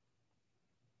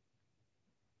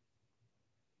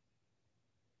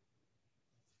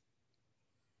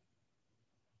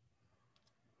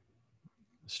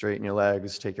 Straighten your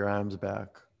legs. Take your arms back.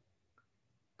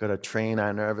 Got to train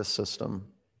our nervous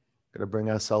system. Got to bring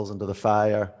ourselves into the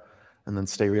fire and then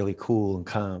stay really cool and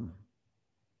calm.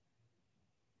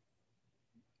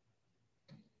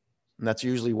 And that's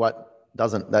usually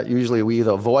usually we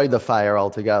either avoid the fire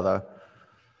altogether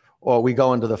or we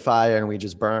go into the fire and we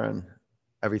just burn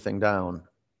everything down.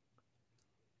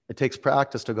 It takes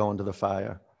practice to go into the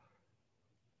fire,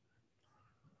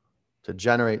 to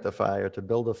generate the fire, to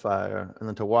build a fire, and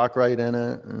then to walk right in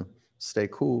it and stay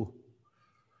cool.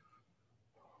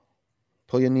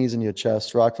 Pull your knees into your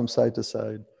chest, rock from side to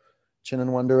side. Chin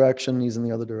in one direction, knees in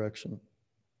the other direction.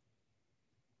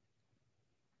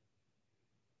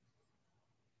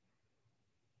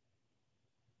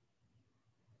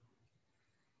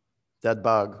 Dead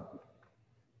bug.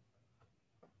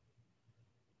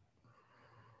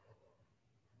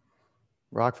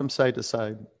 Rock from side to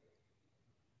side.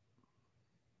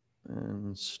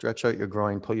 And stretch out your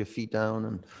groin. Pull your feet down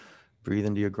and breathe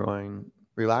into your groin.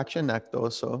 Relax your neck though,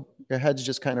 so your head's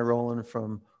just kind of rolling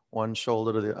from one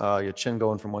shoulder to the, your chin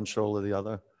going from one shoulder to the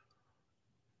other.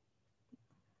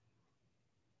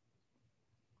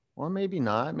 Well, maybe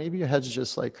not. Maybe your head's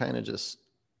just like kind of just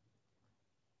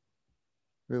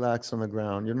relax on the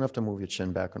ground. You don't have to move your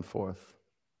chin back and forth.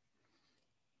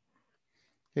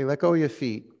 Okay, let go of your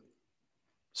feet.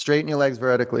 Straighten your legs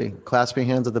vertically. Clasp your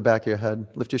hands at the back of your head.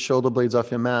 Lift your shoulder blades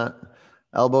off your mat.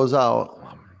 Elbows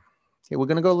out. Okay, we're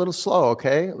going to go a little slow,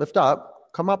 okay? Lift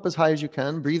up. Come up as high as you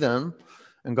can. Breathe in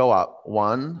and go up.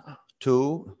 1,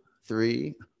 2,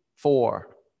 3,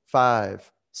 4,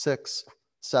 5, 6,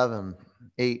 7,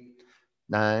 8,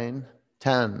 9,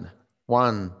 10.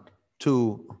 1,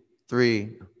 2,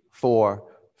 3, 4,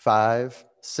 5,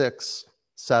 6,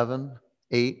 7,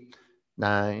 8,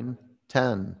 9,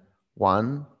 10.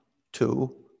 1,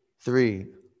 2, 3,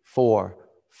 4,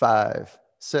 5,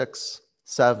 6,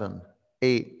 7,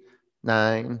 8,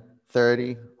 9,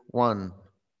 30. 1,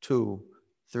 2,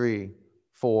 3,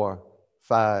 4,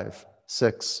 5,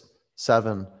 6,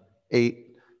 7, 8,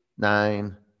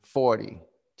 9, 40.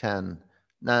 10,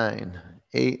 9,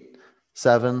 8,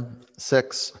 7,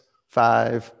 6,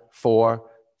 5, 4,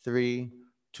 3,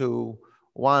 2,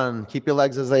 1. Keep your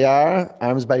legs as they are,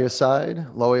 arms by your side.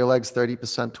 Lower your legs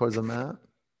 30% towards the mat.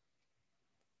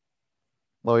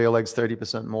 Lower your legs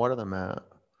 30% more to the mat.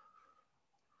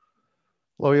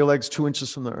 Lower your legs 2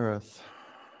 inches from the earth.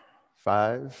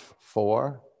 5,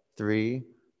 4, 3,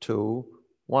 2,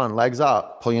 1. Legs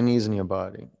up. Pull your knees in your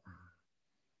body.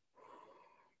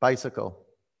 Bicycle.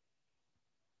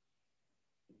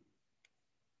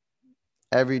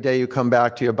 Every day you come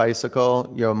back to your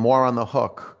bicycle, you're more on the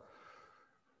hook.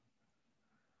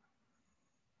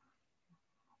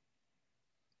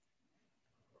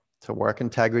 To work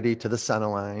integrity to the center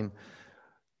line,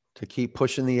 to keep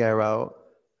pushing the air out.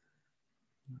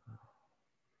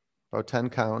 About 10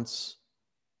 counts.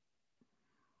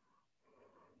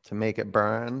 To make it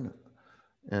burn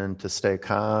and to stay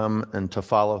calm and to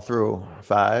follow through.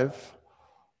 5,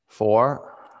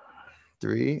 4,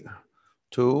 3,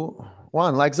 2,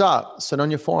 1. Legs up. Sit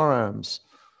on your forearms.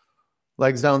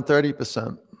 Legs down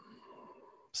 30%,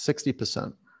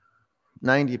 60%,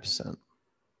 90%.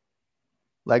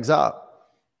 Legs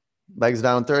up. Legs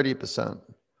down 30%.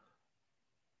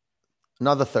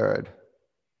 Another third.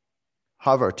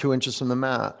 Hover 2 inches from the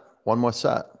mat. One more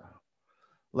set.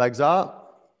 Legs up.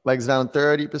 Legs down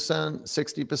 30%,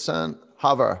 60%.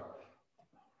 Hover.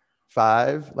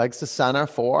 5. Legs to center.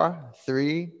 4,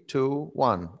 3, 2,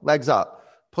 1. Legs up.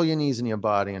 Pull your knees in your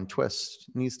body and twist.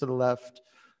 Knees to the left.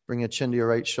 Bring your chin to your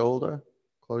right shoulder.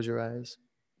 Close your eyes.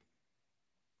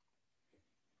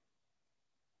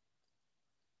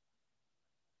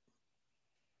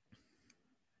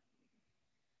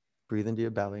 Breathe into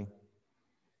your belly.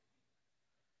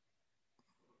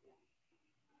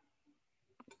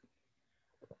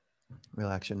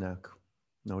 Relax your neck.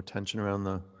 No tension around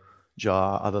the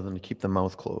jaw other than to keep the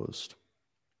mouth closed.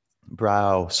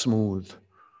 Brow smooth.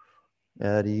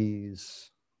 At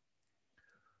ease.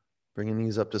 Bring your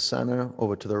knees up to center,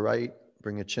 over to the right.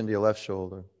 Bring your chin to your left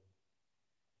shoulder.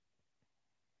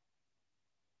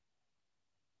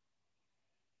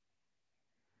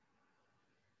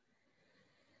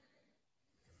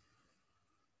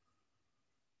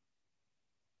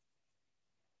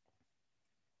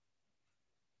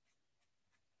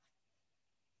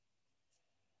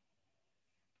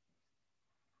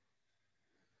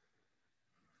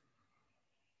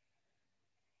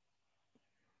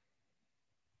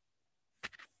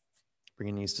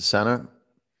 Bring your knees to center.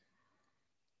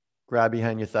 Grab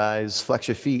behind your thighs, flex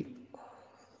your feet.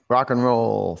 Rock and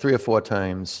roll 3 or 4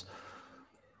 times.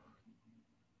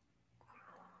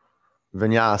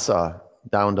 Vinyasa,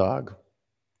 down dog.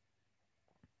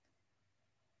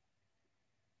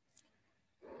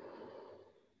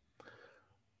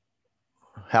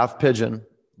 Half pigeon,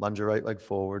 lunge your right leg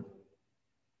forward.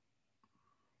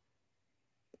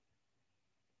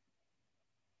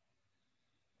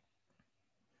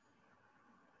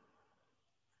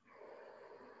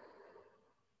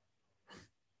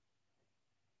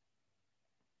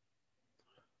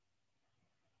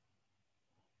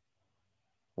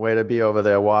 Way to be over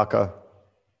there, Walker.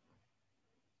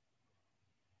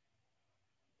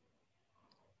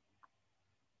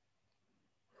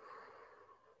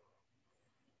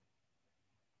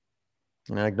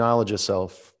 And acknowledge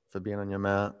yourself for being on your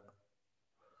mat.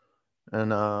 And,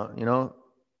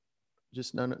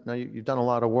 just know you've done a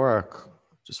lot of work.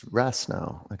 Just rest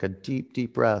now, like a deep,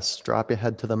 deep rest. Drop your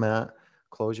head to the mat.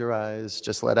 Close your eyes.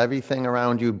 Just let everything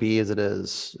around you be as it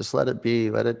is. Just let it be.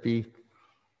 Let it be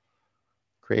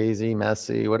crazy,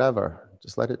 messy, whatever.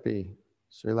 Just let it be.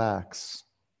 Just relax.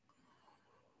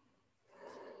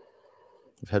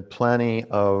 We've had plenty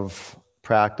of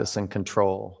practice and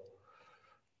control,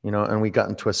 and we got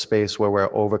into a space where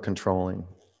we're over-controlling.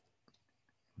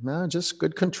 No, just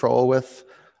good control with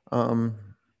your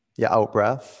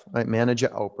out-breath, right? Manage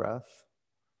your out-breath.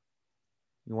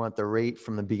 You want the rate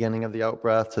from the beginning of the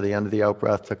out-breath to the end of the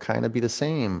out-breath to kind of be the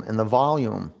same, and the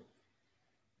volume.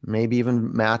 Maybe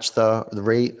even match the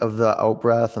rate of the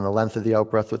out-breath and the length of the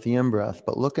out-breath with the in-breath,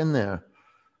 but look in there.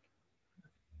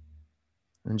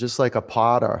 And just like a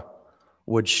potter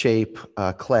would shape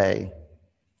clay,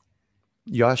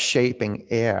 you're shaping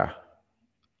air.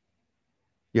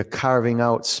 You're carving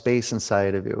out space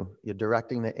inside of you. You're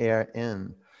directing the air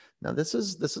in. Now, this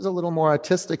is a little more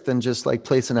artistic than just like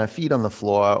placing our feet on the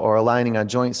floor or aligning our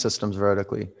joint systems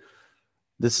vertically.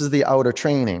 This is the outer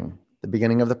training, the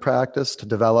beginning of the practice to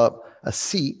develop a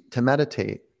seat to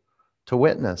meditate, to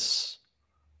witness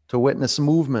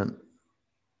movement.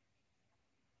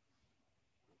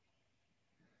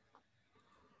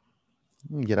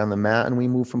 You get on the mat and we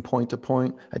move from point to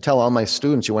point. I tell all my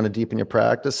students, you want to deepen your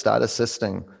practice, start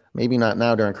assisting. Maybe not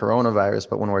now during coronavirus,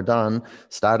 but when we're done,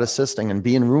 start assisting and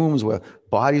be in rooms where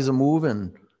bodies are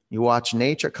moving. You watch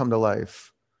nature come to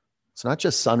life. It's not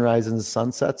just sunrises and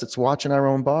sunsets, it's watching our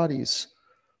own bodies,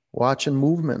 watching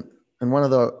movement. And one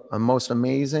of the most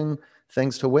amazing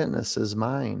things to witness is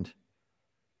mind.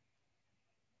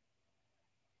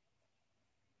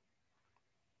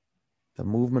 The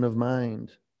movement of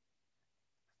mind.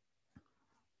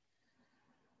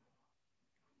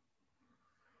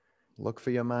 Look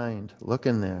for your mind. Look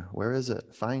in there. Where is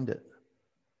it? Find it.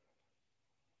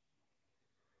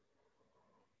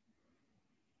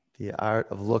 The art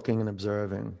of looking and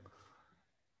observing.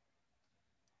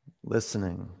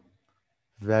 Listening.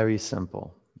 Very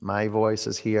simple. My voice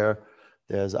is here.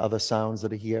 There's other sounds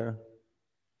that are here.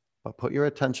 But put your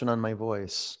attention on my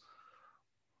voice.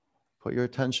 Put your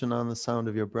attention on the sound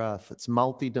of your breath. It's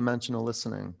multi-dimensional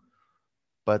listening.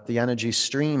 But the energy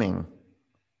streaming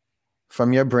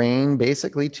from your brain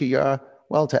basically to your,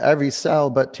 well, to every cell,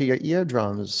 but to your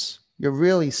eardrums. You're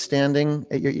really standing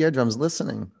at your eardrums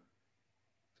listening.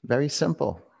 Very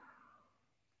simple.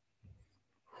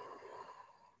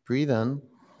 Breathe in.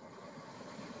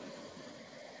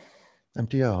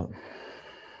 Empty out.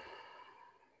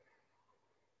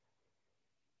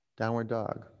 Downward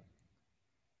dog.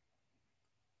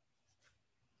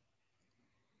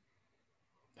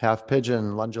 Half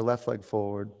pigeon, lunge your left leg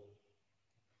forward.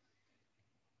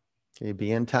 Okay,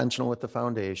 be intentional with the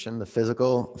foundation, the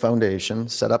physical foundation.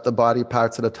 Set up the body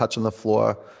parts that are touching the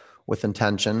floor with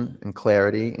intention and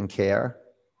clarity and care.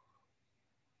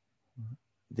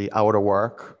 The outer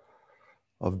work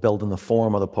of building the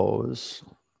form of the pose.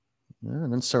 Yeah,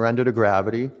 and then surrender to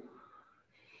gravity.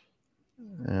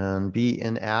 And be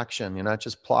in action. You're not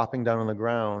just plopping down on the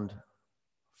ground.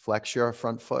 Flex your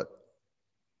front foot.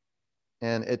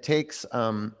 And it takes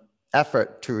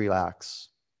effort to relax.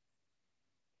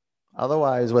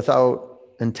 Otherwise, without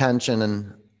intention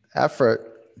and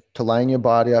effort to line your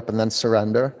body up and then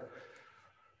surrender,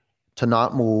 to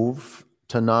not move,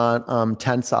 to not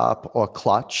tense up or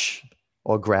clutch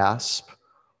or grasp.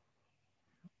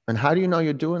 And how do you know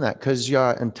you're doing that? Because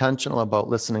you're intentional about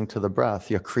listening to the breath.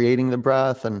 You're creating the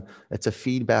breath, and it's a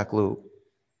feedback loop.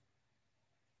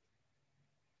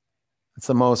 It's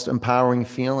the most empowering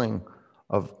feeling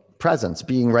of presence,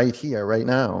 being right here, right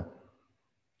now.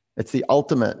 It's the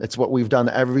ultimate. It's what we've done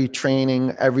every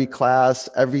training, every class,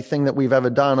 everything that we've ever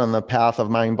done on the path of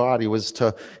mind-body was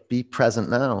to be present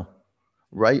now,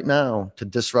 right now, to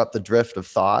disrupt the drift of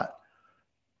thought,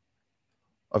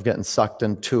 of getting sucked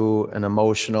into an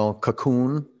emotional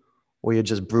cocoon where you're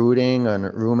just brooding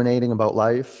and ruminating about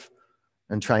life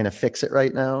and trying to fix it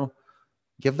right now.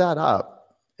 Give that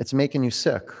up. It's making you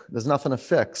sick. There's nothing to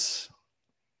fix.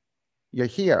 You're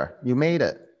here. You made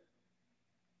it.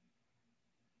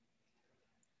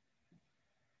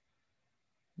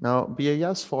 Now, be a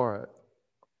yes for it.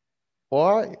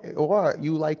 Or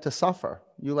you like to suffer.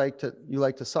 You like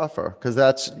to suffer because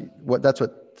that's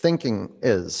what thinking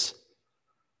is.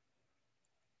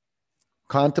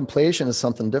 Contemplation is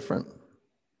something different.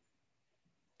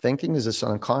 Thinking is just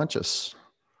unconscious.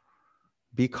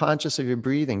 Be conscious of your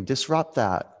breathing. Disrupt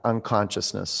that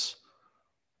unconsciousness.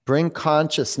 Bring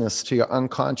consciousness to your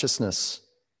unconsciousness.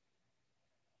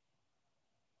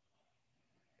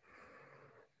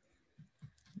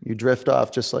 You drift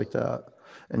off just like that.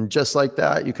 And just like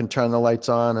that, you can turn the lights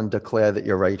on and declare that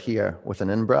you're right here with an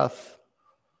in-breath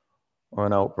or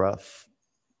an out-breath.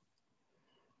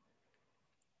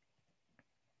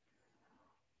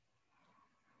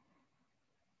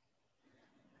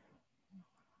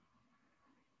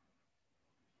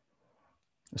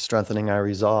 Strengthening our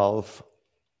resolve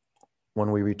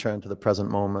when we return to the present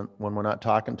moment, when we're not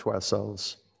talking to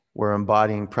ourselves, we're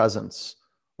embodying presence.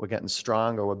 We're getting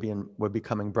stronger. We're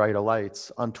becoming brighter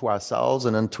lights unto ourselves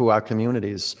and unto our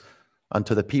communities,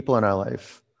 unto the people in our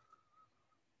life.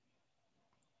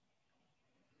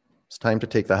 It's time to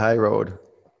take the high road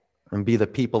and be the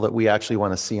people that we actually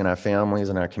want to see in our families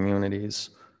and our communities.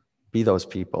 Be those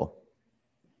people.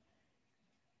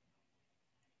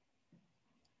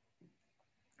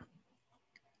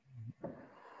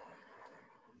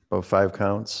 About 5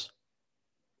 counts.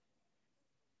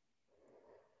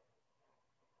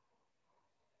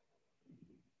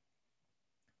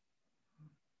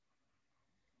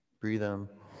 Breathe in.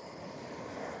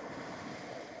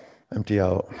 Empty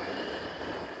out.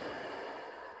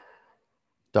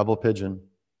 Double pigeon.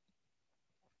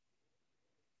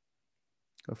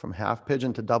 Go from half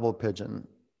pigeon to double pigeon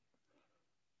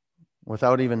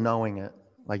without even knowing it.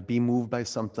 Like be moved by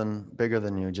something bigger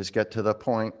than you. Just get to the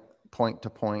point to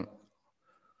point.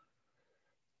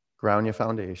 Ground your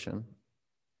foundation.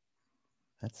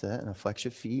 That's it. And flex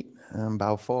your feet and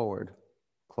bow forward.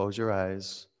 Close your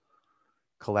eyes.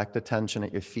 Collect attention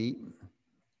at your feet.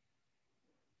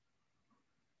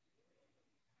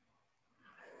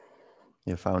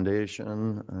 Your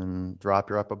foundation, and drop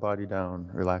your upper body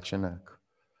down. Relax your neck.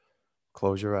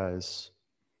 Close your eyes.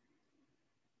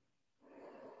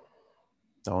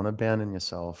 Don't abandon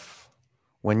yourself.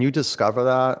 When you discover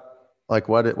that, like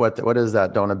what is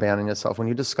that? Don't abandon yourself. When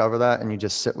you discover that and you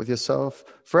just sit with yourself,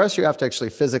 first you have to actually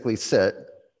physically sit,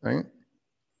 right?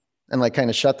 And like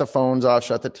kind of shut the phones off,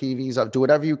 shut the TVs off, do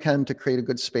whatever you can to create a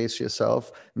good space for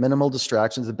yourself. Minimal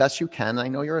distractions, the best you can. I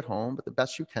know you're at home, but the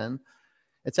best you can.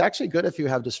 It's actually good if you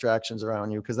have distractions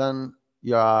around you, because then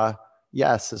your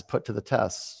yes is put to the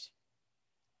test.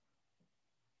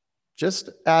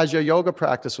 Just as your yoga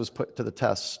practice was put to the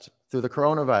test through the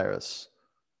coronavirus.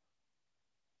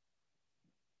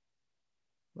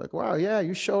 Like, wow, yeah,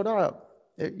 you showed up.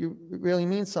 It really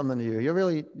means something to you.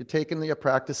 You're taking your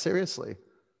practice seriously.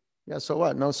 Yeah, so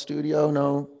what? No studio,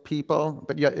 no people,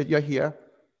 but you're here.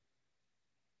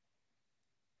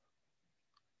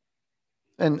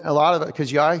 And a lot of it,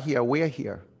 because you're here, we're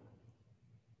here.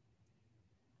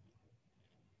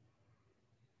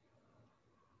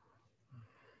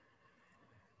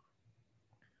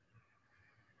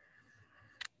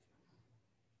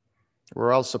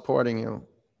 We're all supporting you.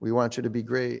 We want you to be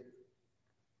great.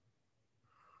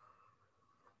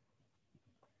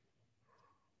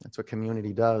 That's what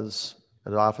community does.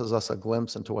 It offers us a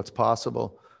glimpse into what's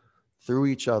possible. Through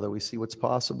each other, we see what's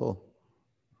possible.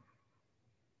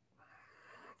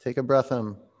 Take a breath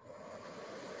in.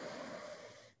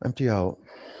 Empty out.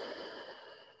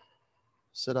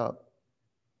 Sit up.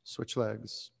 Switch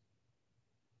legs.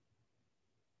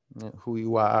 Who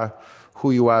you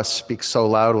are speaks so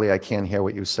loudly I can't hear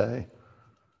what you say.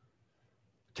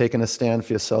 Taking a stand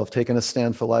for yourself, taking a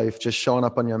stand for life, just showing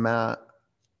up on your mat.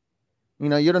 You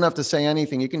don't have to say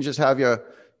anything. You can just have you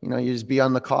just be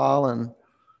on the call, and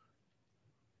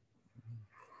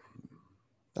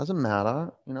doesn't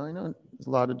matter. I know there's a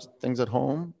lot of things at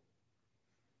home.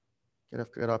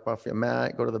 Get up off your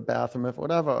mat, go to the bathroom, if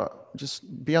whatever.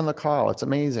 Just be on the call. It's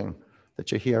amazing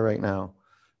that you're here right now.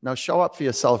 Now show up for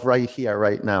yourself right here,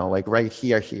 right now, like right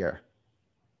here.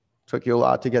 Took you a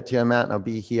lot to get to your mat. Now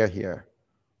be here.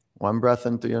 One breath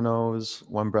in through your nose,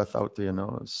 one breath out through your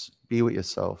nose. Be with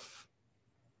yourself.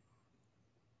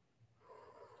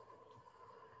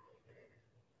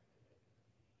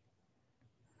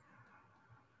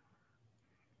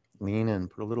 Lean in,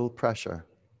 put a little pressure.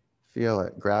 Feel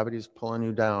it. Gravity's pulling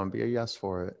you down. Be a yes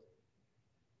for it.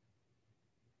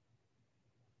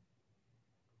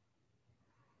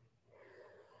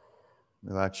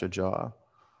 Relax your jaw.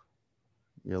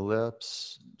 Your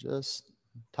lips, just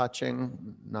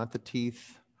touching, not the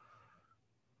teeth.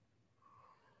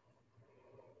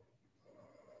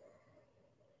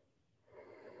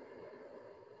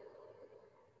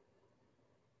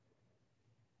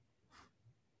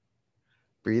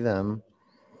 Breathe in.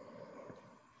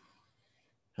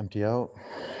 Empty out.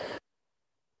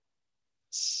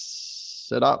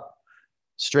 Sit up.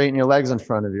 Straighten your legs in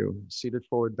front of you. Seated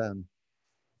forward bend.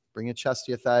 Bring your chest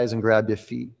to your thighs and grab your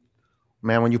feet.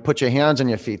 Man, when you put your hands on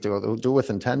your feet, do it with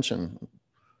intention.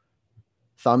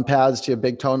 Thumb pads to your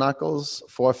big toe knuckles,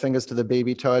 4 fingers to the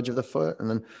baby toe edge of the foot, and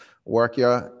then work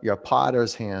your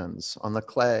potter's hands on the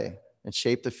clay and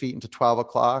shape the feet into 12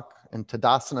 o'clock and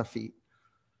Tadasana feet.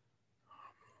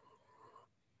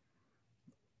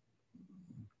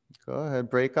 Go ahead,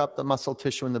 break up the muscle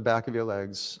tissue in the back of your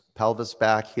legs. Pelvis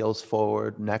back, heels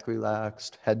forward, neck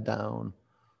relaxed, head down.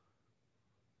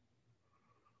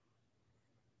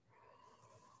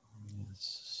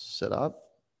 Sit up,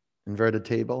 inverted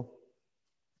table.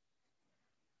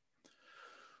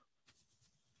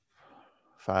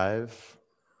 5,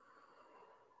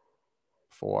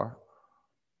 4,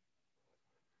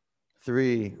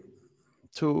 3,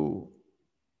 2.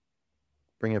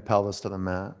 Bring your pelvis to the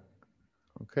mat.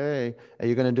 Okay, are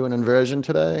you going to do an inversion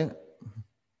today?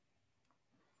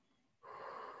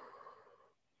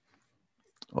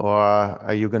 Or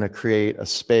are you going to create a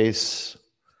space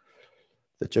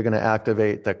that you're going to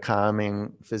activate the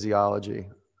calming physiology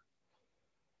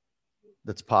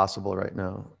that's possible right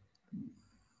now.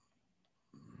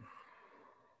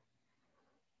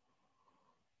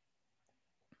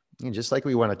 And just like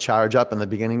we want to charge up in the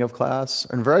beginning of class,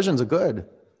 inversions are good.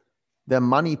 They're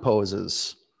money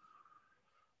poses.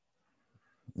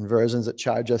 Inversions that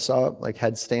charge us up, like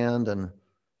headstand and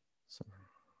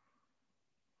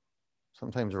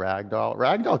sometimes ragdoll.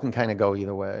 Ragdoll can kind of go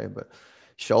either way, but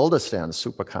shoulder stand is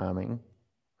super calming.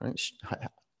 Right?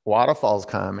 Waterfall's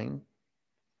calming.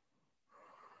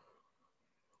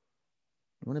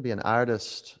 You want to be an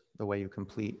artist the way you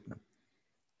complete.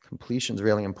 Completion is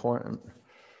really important.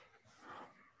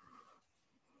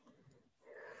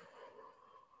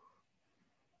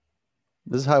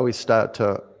 This is how we start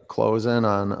to close in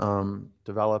on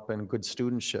developing good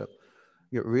studentship.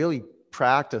 Get really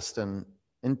practiced and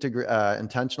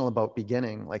intentional about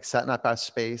beginning, like setting up our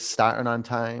space, starting on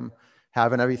time,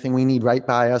 having everything we need right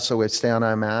by us so we stay on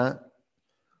our mat,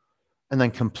 and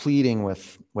then completing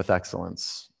with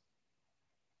excellence.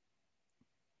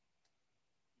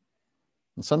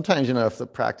 And sometimes, if the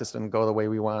practice didn't go the way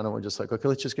we want, and we're just like, okay,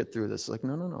 let's just get through this. Like,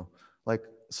 no. Like,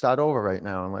 start over right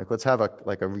now. And like, let's have a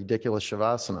ridiculous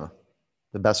Shavasana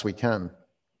the best we can.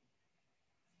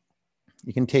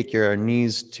 You can take your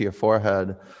knees to your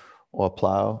forehead or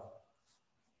plow.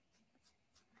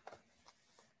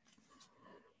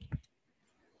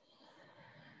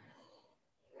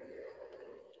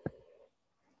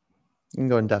 You can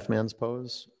go in Deaf Man's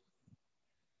pose.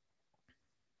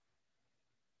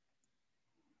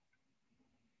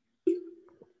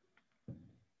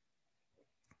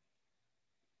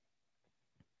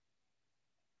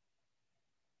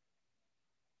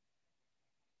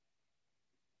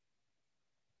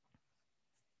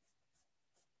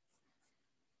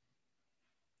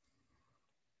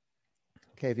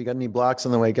 Okay, if you got any blocks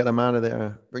in the way, get them out of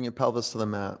there. Bring your pelvis to the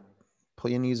mat.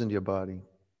 Pull your knees into your body.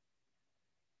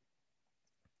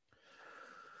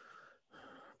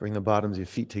 Bring the bottoms of your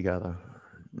feet together.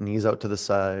 Knees out to the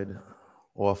side,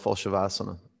 or full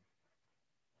Shavasana.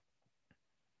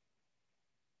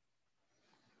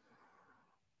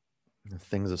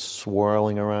 Things are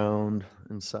swirling around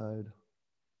inside.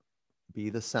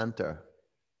 Be the center.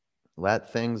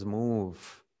 Let things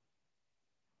move.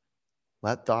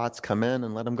 Let thoughts come in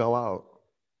and let them go out.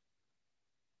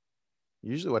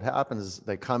 Usually what happens is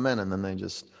they come in and then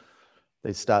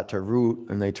they start to root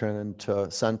and they turn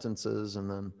into sentences and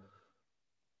then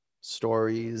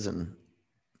stories, and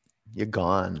you're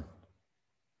gone.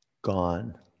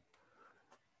 And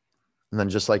then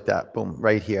just like that, boom,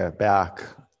 right here, back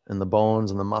in the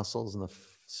bones and the muscles and the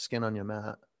skin on your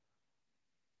mat.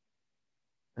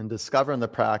 And discovering the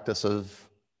practice of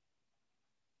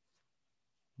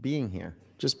being here,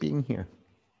 just being here.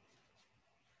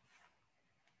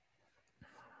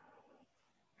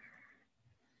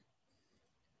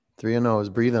 3 and nose,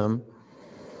 breathe in.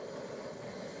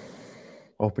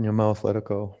 Open your mouth, let it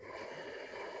go.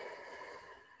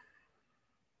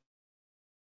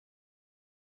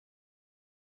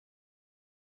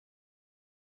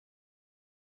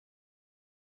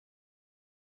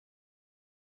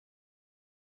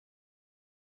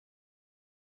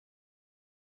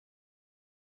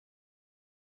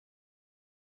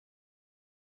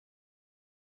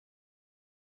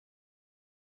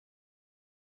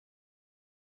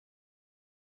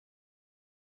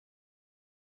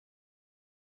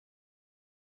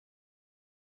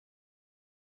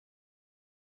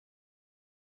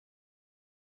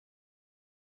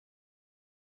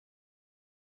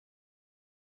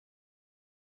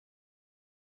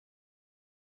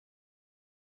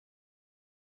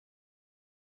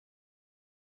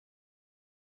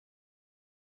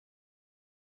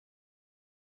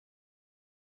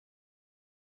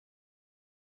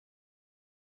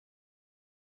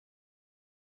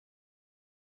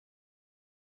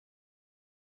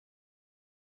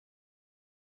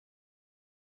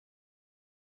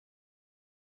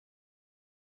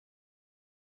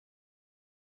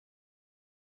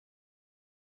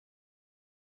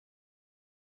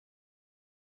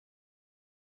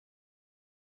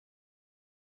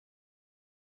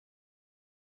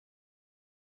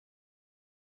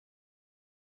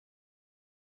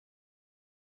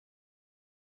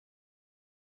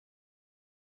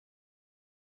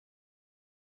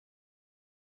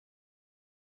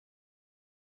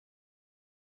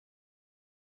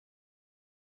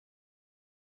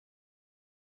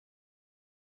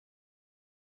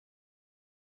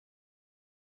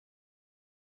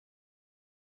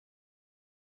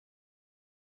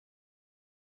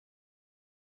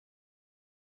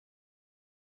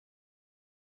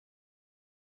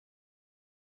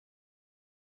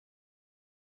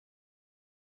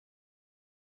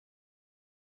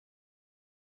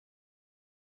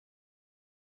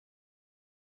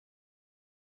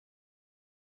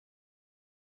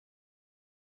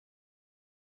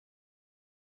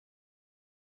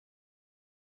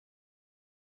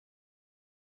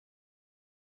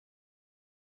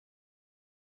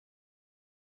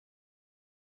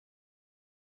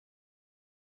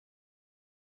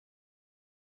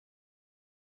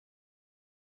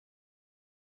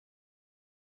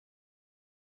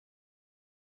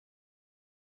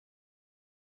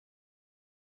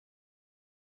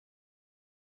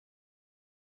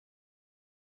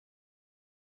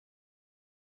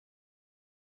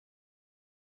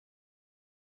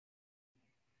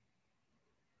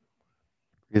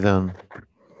 Breathe in.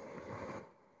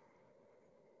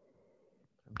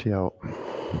 Empty out.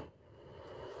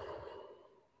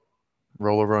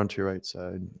 Roll over onto your right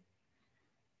side.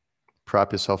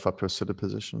 Prop yourself up to a seated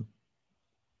position.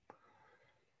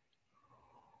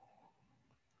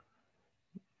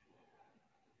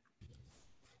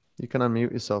 You can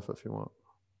unmute yourself if you want.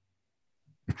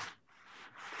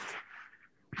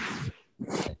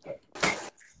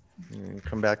 And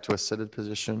come back to a seated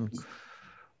position.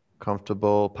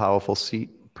 Comfortable, powerful seat.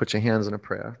 Put your hands in a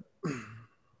prayer.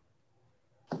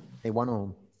 Hey, one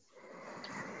Om.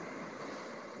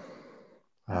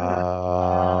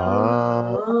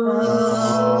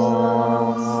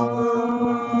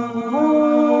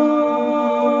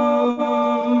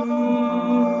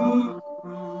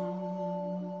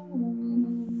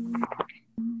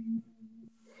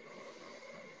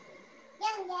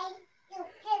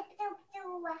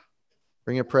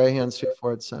 Bring your prayer hands to your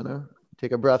forehead center.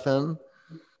 Take a breath in.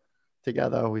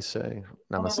 Together we say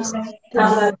Namaste.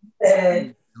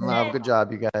 Namaste. Love, good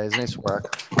job, you guys. Nice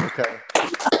work. Okay.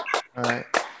 All right.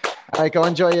 All right, go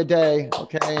enjoy your day.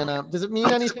 Okay. And does it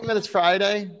mean anything that it's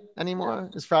Friday anymore?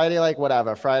 Is Friday like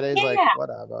whatever? Friday's like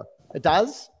whatever. It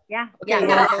does? Yeah. Okay,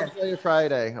 Yeah. well, enjoy your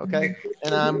Friday. Okay.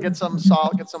 And get some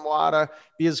salt, get some water.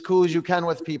 Be as cool as you can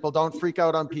with people. Don't freak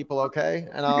out on people. Okay.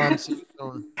 And I'll see you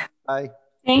soon. Bye.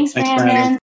 Thanks,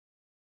 Brandon.